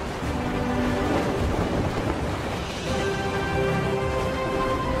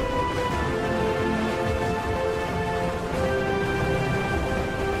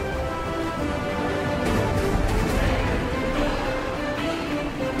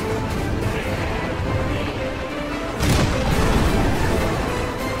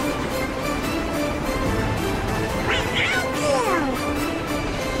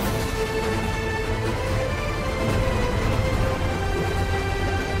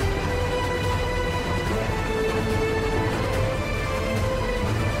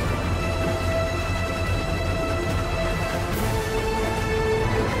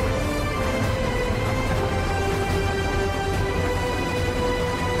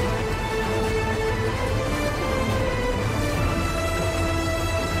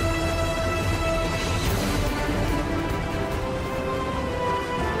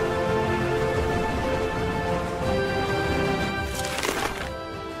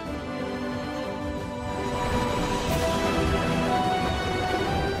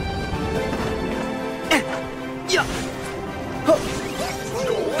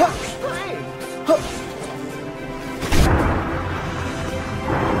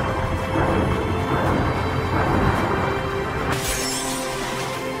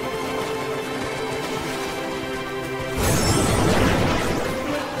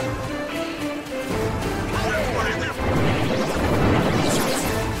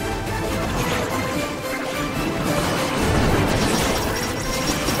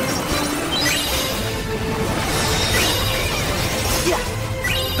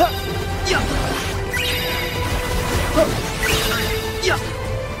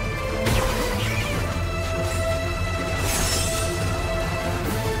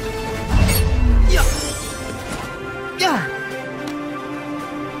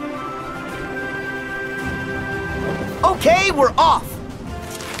 Okay, we're off!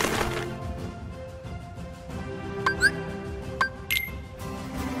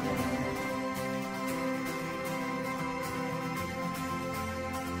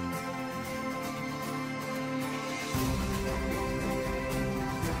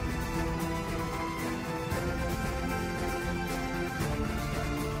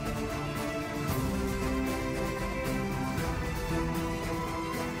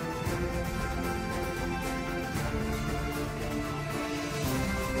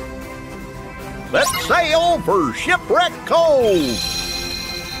 Let's sail for Shipwreck Cove!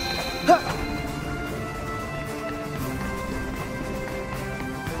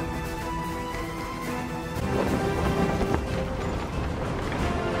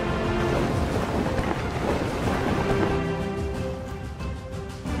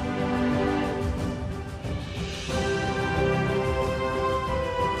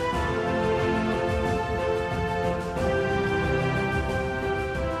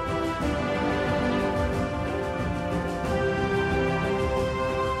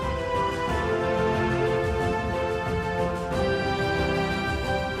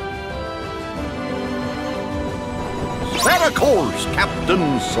 Set a course,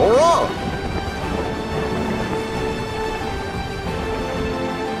 Captain Sora!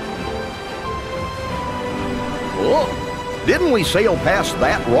 Oh, didn't we sail past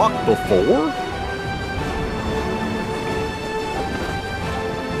that rock before?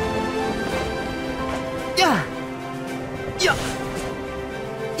 Yeah! Yeah!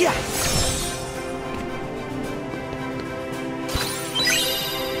 Yeah!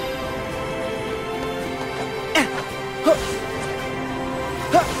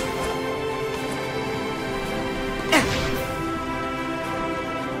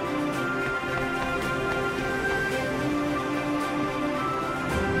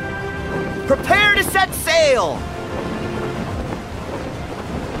 Prepare to set sail!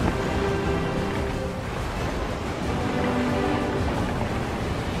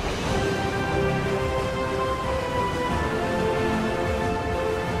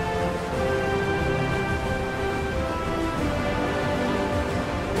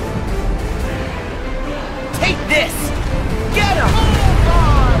 Take this! Get him!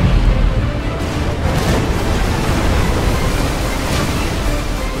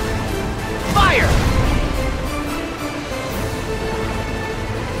 Fire!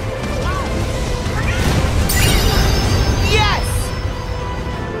 Yes!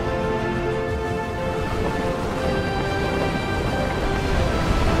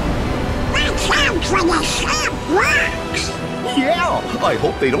 Watch out for the sharp rocks! Yeah, I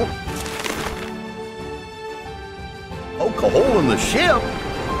hope they don't poke a hole in the ship.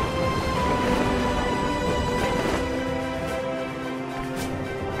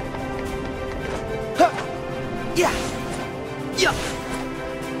 Yeah! Yeah!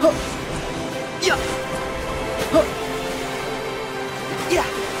 Huh! Yeah! Huh! Yeah!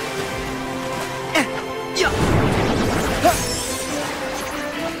 Yeah! Huh!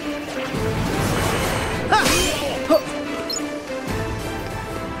 Ah! Huh!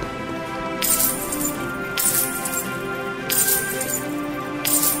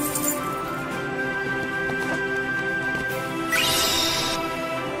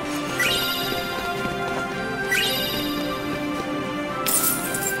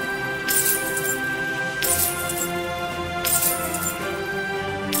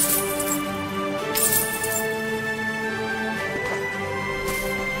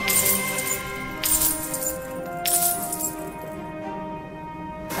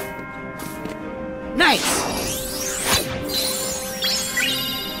 Nice!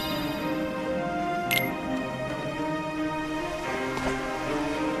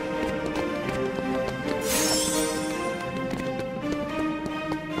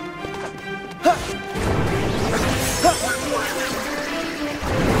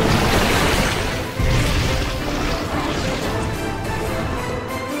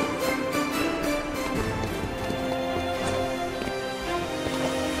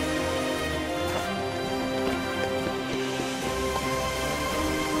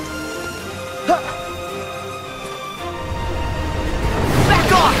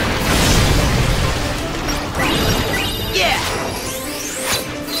 Back off! Yeah!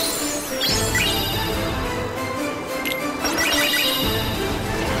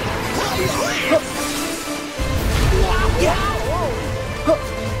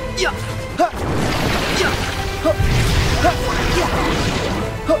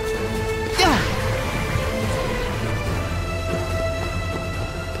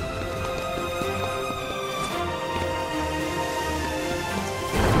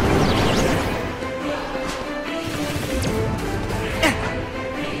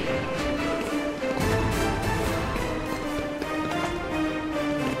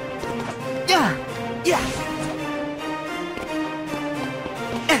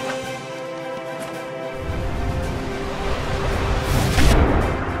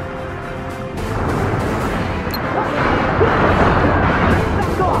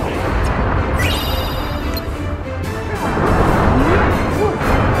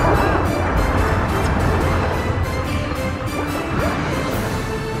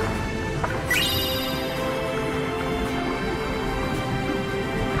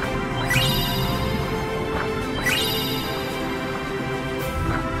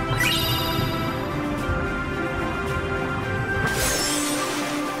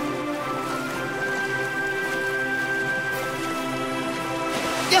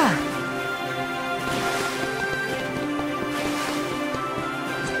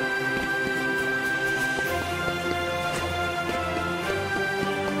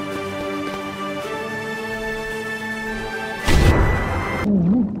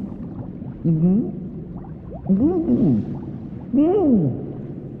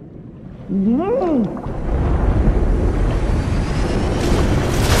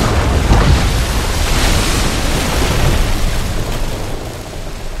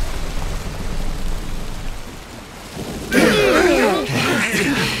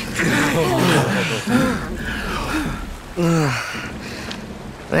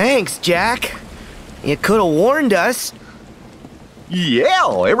 Thanks, Jack. You could have warned us.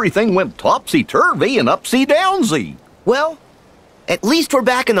 Yeah, everything went topsy-turvy and upsy-downsy. Well, at least we're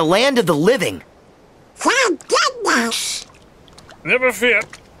back in the land of the living. Thank goodness. Never fear.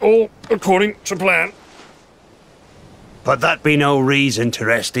 All according to plan. But that be no reason to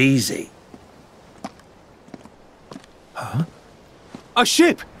rest easy. Huh? A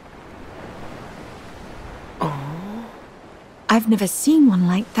ship! I've never seen one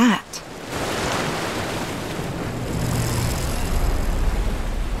like that.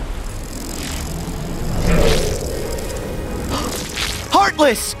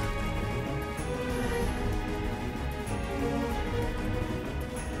 Heartless!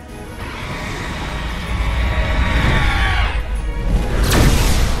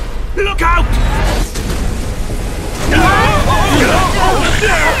 Look out!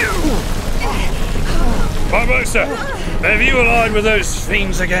 Barbosa, have you allied with those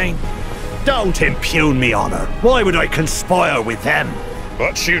fiends again? Don't impugn me honor. Why would I conspire with them?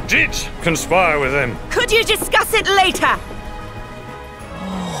 But you did conspire with them. Could you discuss it later?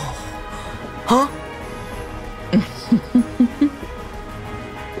 Huh?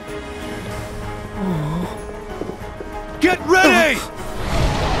 Get ready!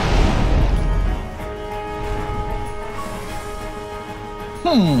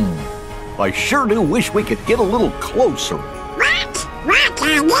 I sure do wish we could get a little closer. What? What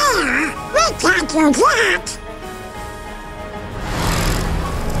idea? We can't do that.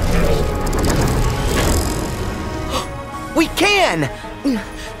 We can!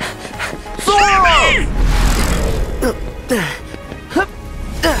 Zoro!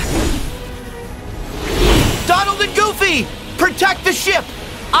 Donald and Goofy! Protect the ship!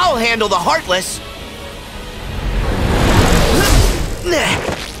 I'll handle the Heartless!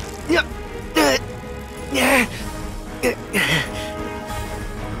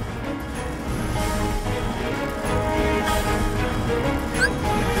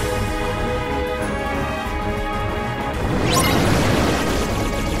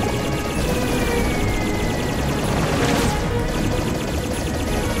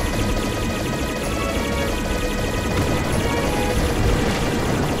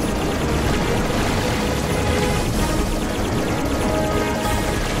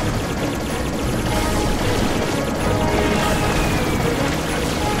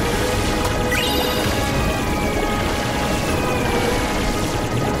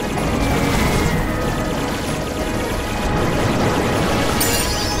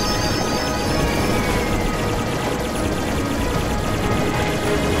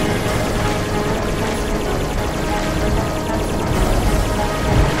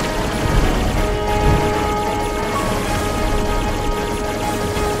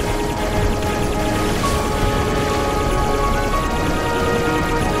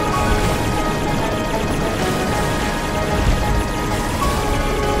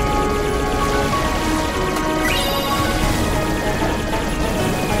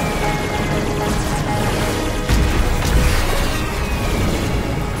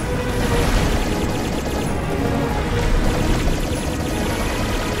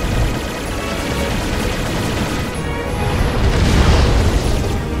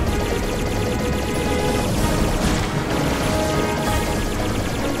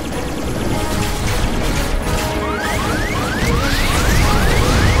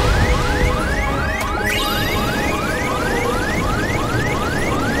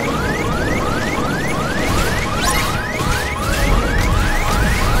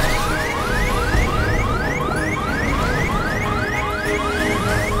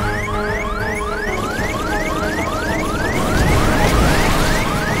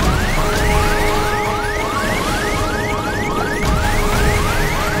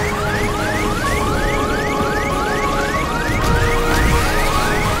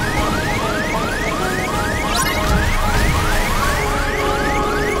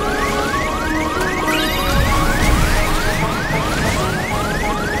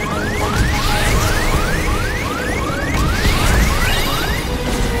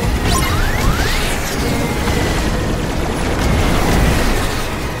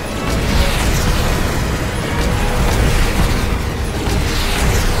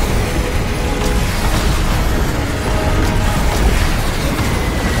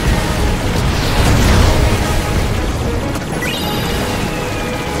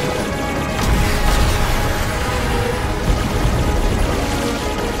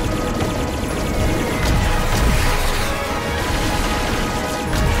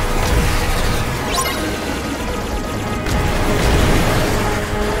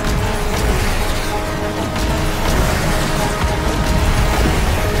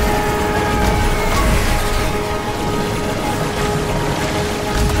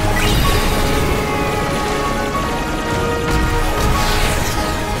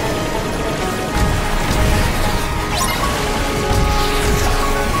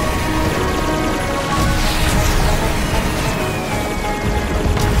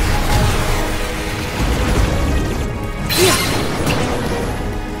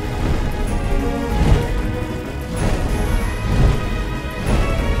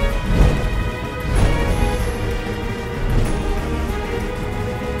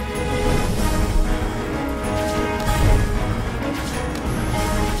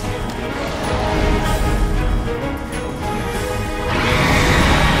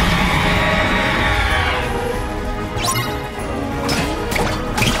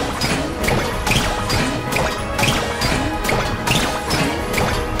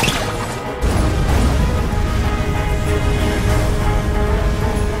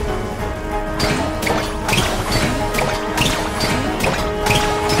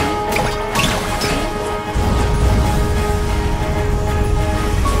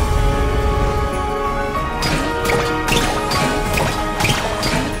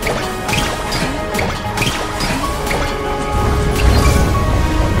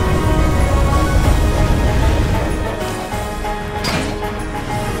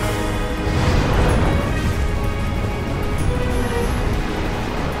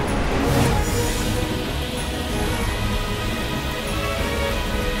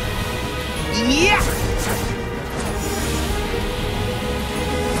 Yeah!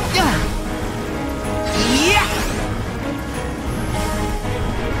 Yeah!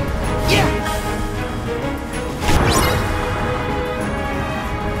 Yeah!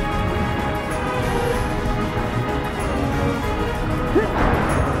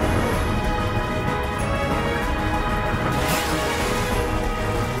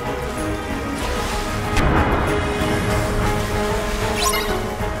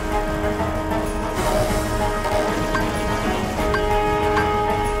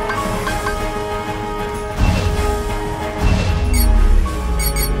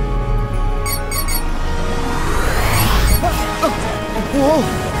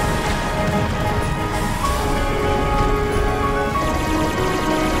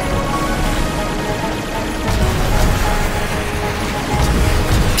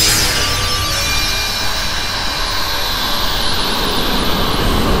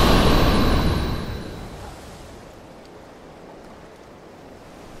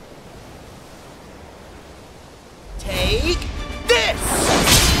 Take this!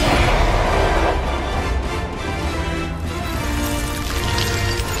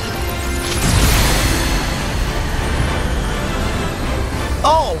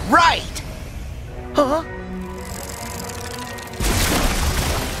 All right! Huh?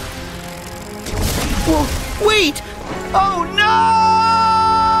 Whoa, wait! Oh no!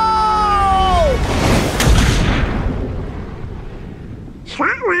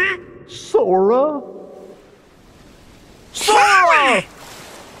 Sora? Sora!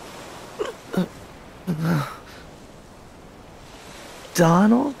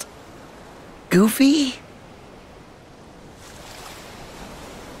 Donald? Goofy?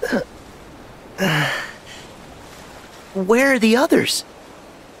 Where are the others?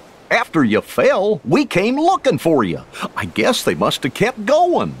 After you fell, we came looking for you. I guess they must have kept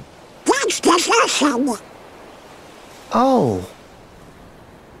going. That's the Oh.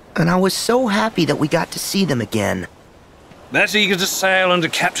 And I was so happy that we got to see them again. That's eager to sail under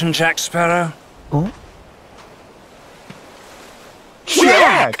Captain Jack Sparrow? Oh?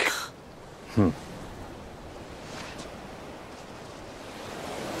 Jack!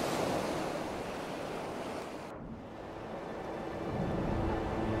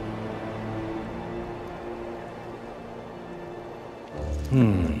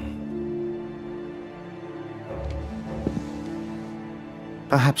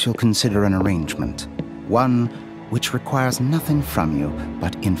 Perhaps you'll consider an arrangement. One which requires nothing from you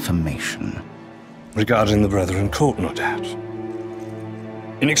but information. Regarding the Brethren Court, no doubt.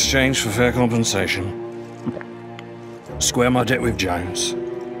 In exchange for fair compensation, square my debt with Jones,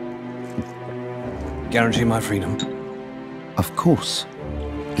 guarantee my freedom. Of course.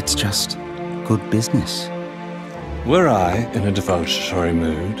 It's just good business. Were I in a divulgatory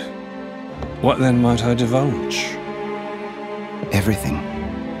mood, what then might I divulge? Everything.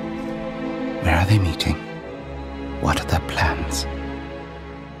 Where are they meeting? What are their plans?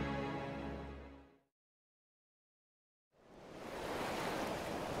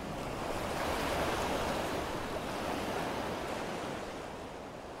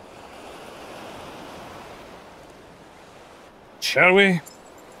 Shall we?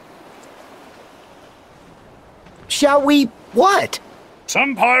 Shall we what?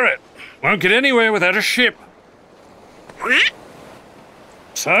 Some pirate won't get anywhere without a ship.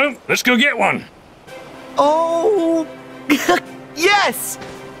 So, let's go get one. Oh, yes!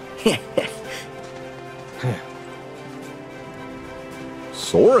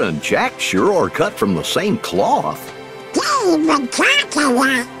 Sora and Jack sure are cut from the same cloth. David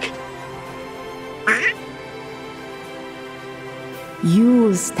Cadillac.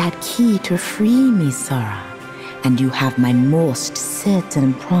 Use that key to free me, Sora, and you have my most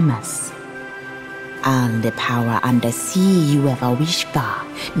certain promise. All the power under sea you ever wish for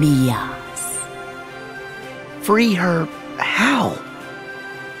be yours. Free her how?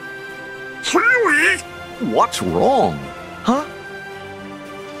 Sora. What's wrong? Huh?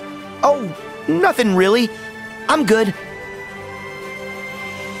 Oh, nothing really. I'm good.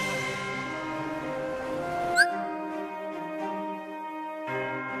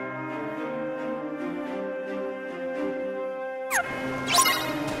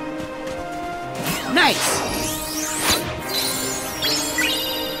 Nice!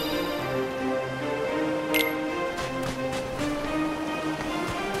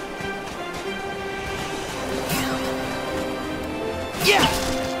 Yeah!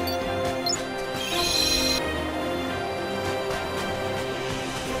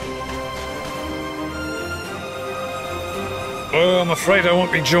 Oh, I'm afraid I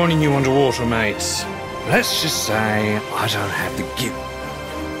won't be joining you underwater, mates. Let's just say I don't have the gift.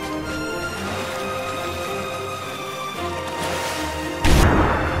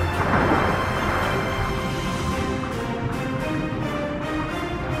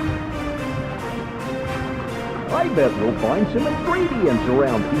 I bet we'll find some ingredients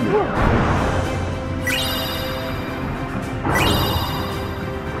around here.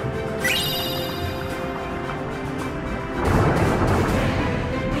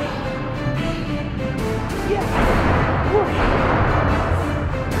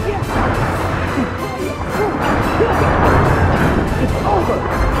 It's over!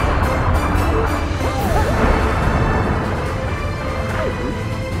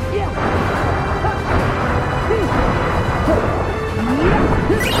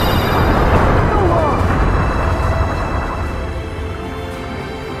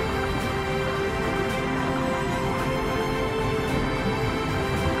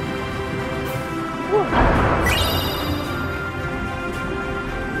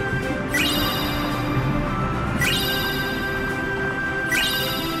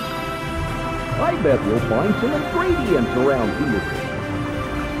 I bet we'll find some ingredients around here.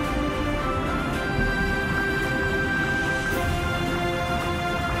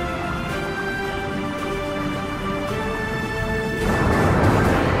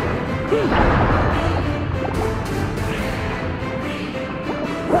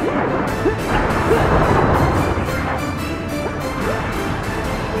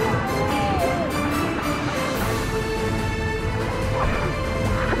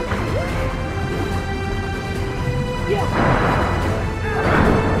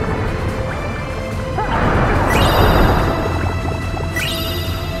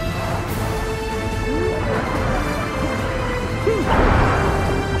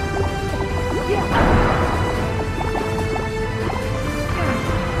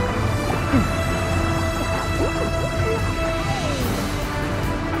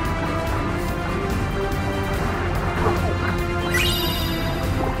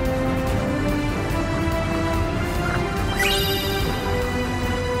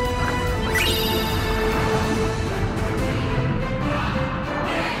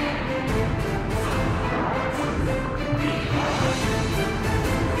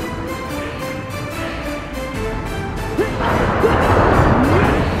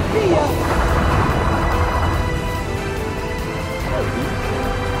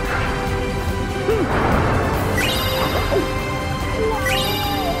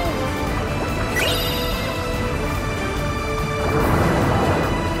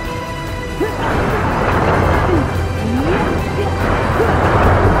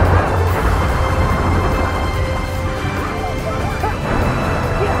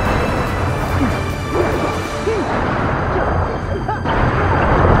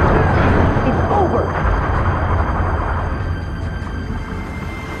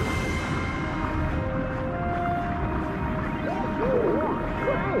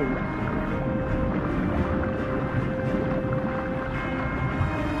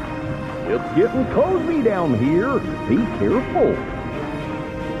 It's getting cozy down here. Be careful.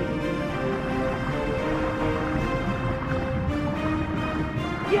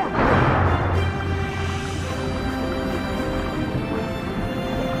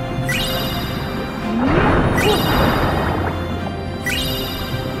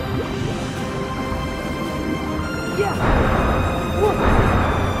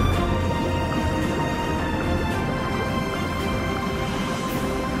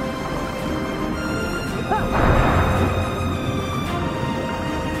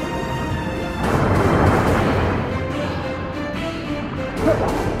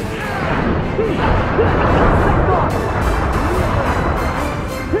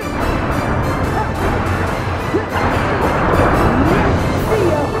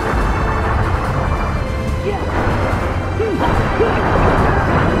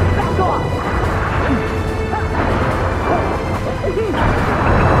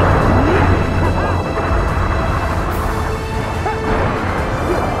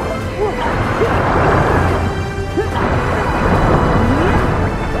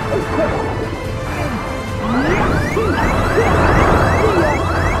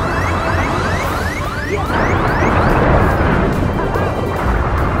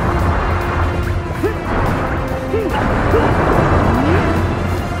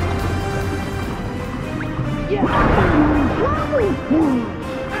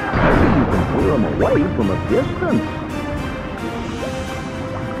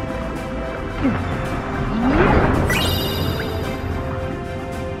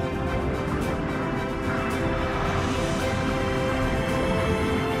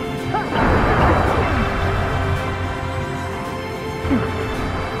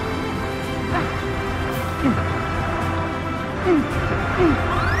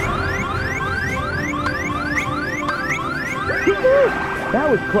 That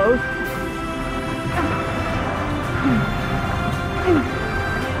was close.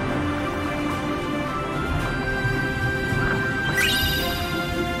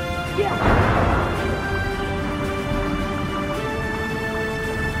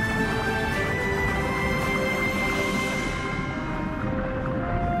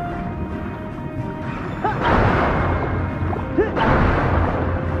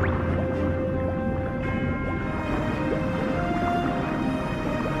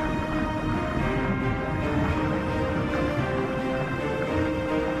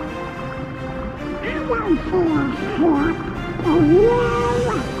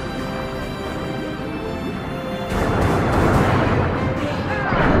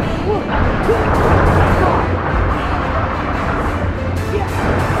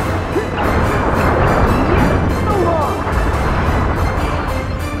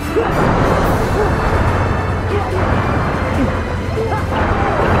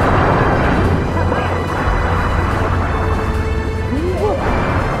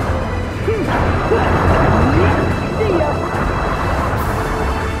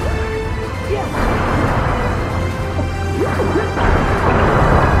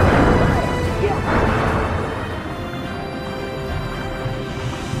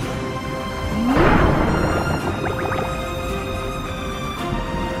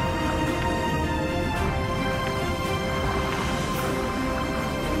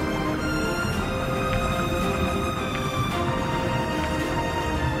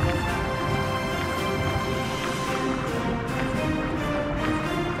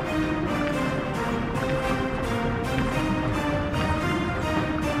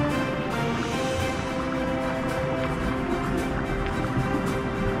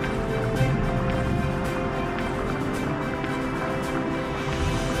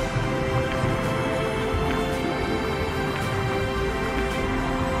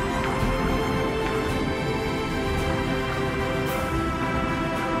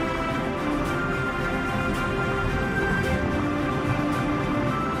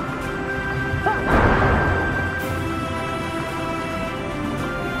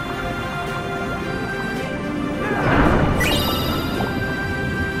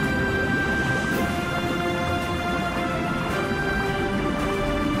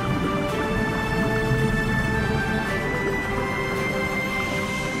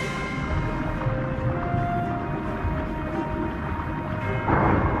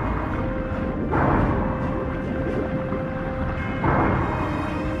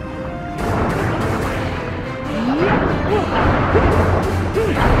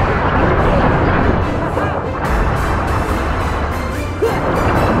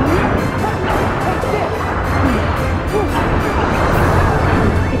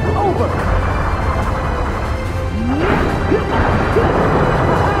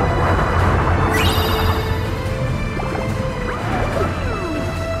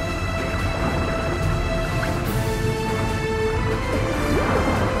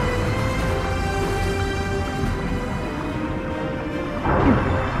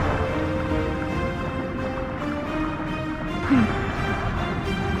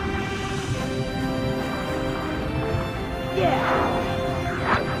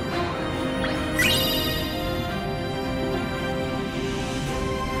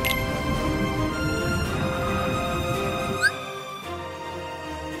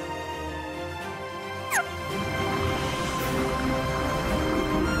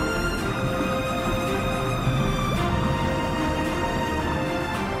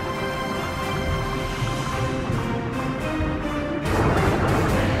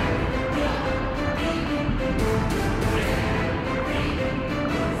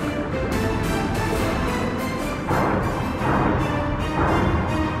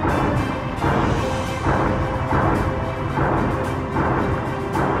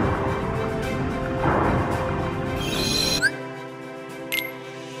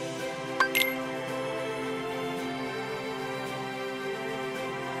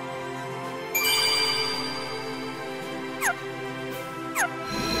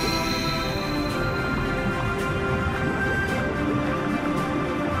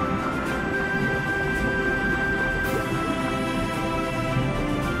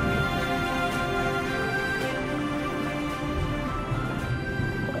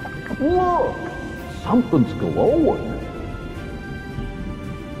 Look! Something's glowing.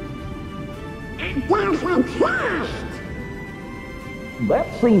 There's a chest! That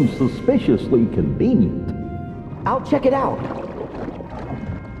seems suspiciously convenient. I'll check it out.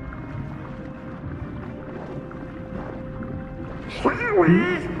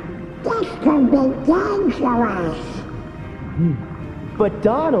 Sarah, this could be dangerous. But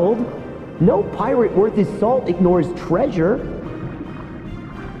Donald, no pirate worth his salt ignores treasure.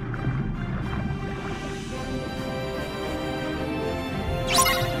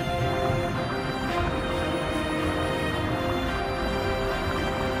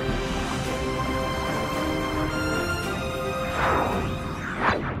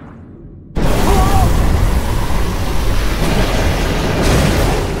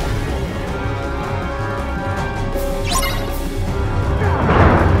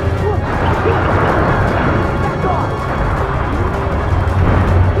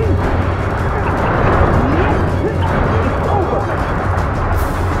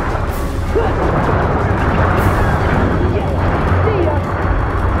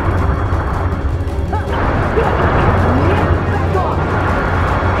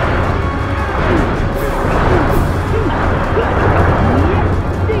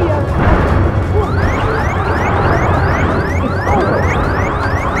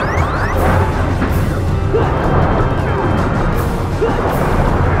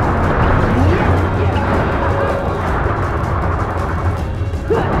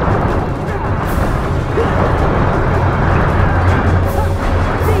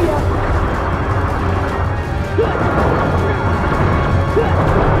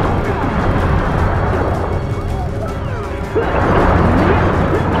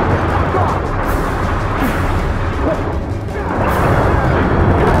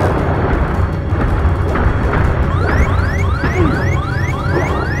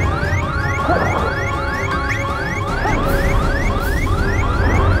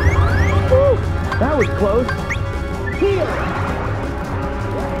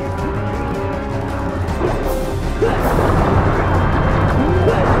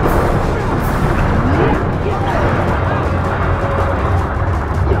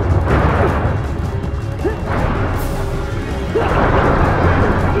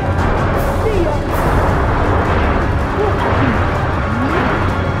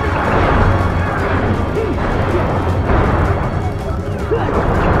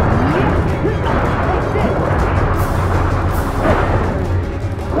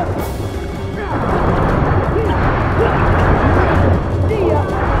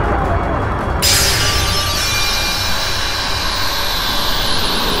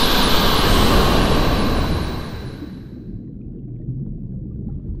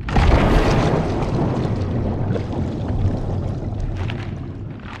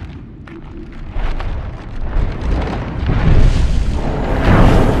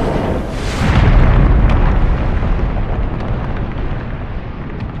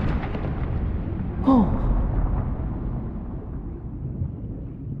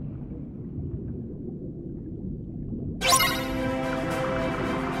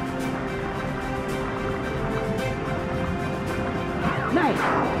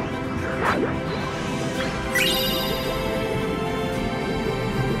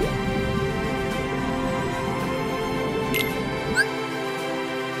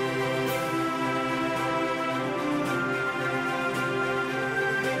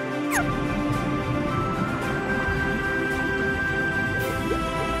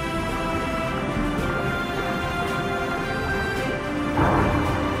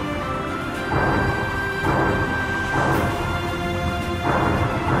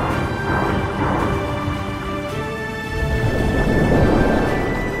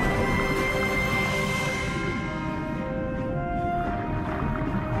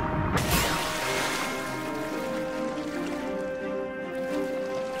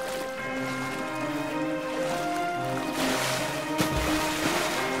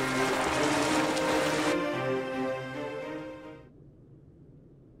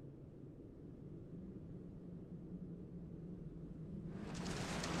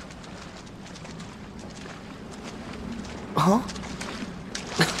 Huh?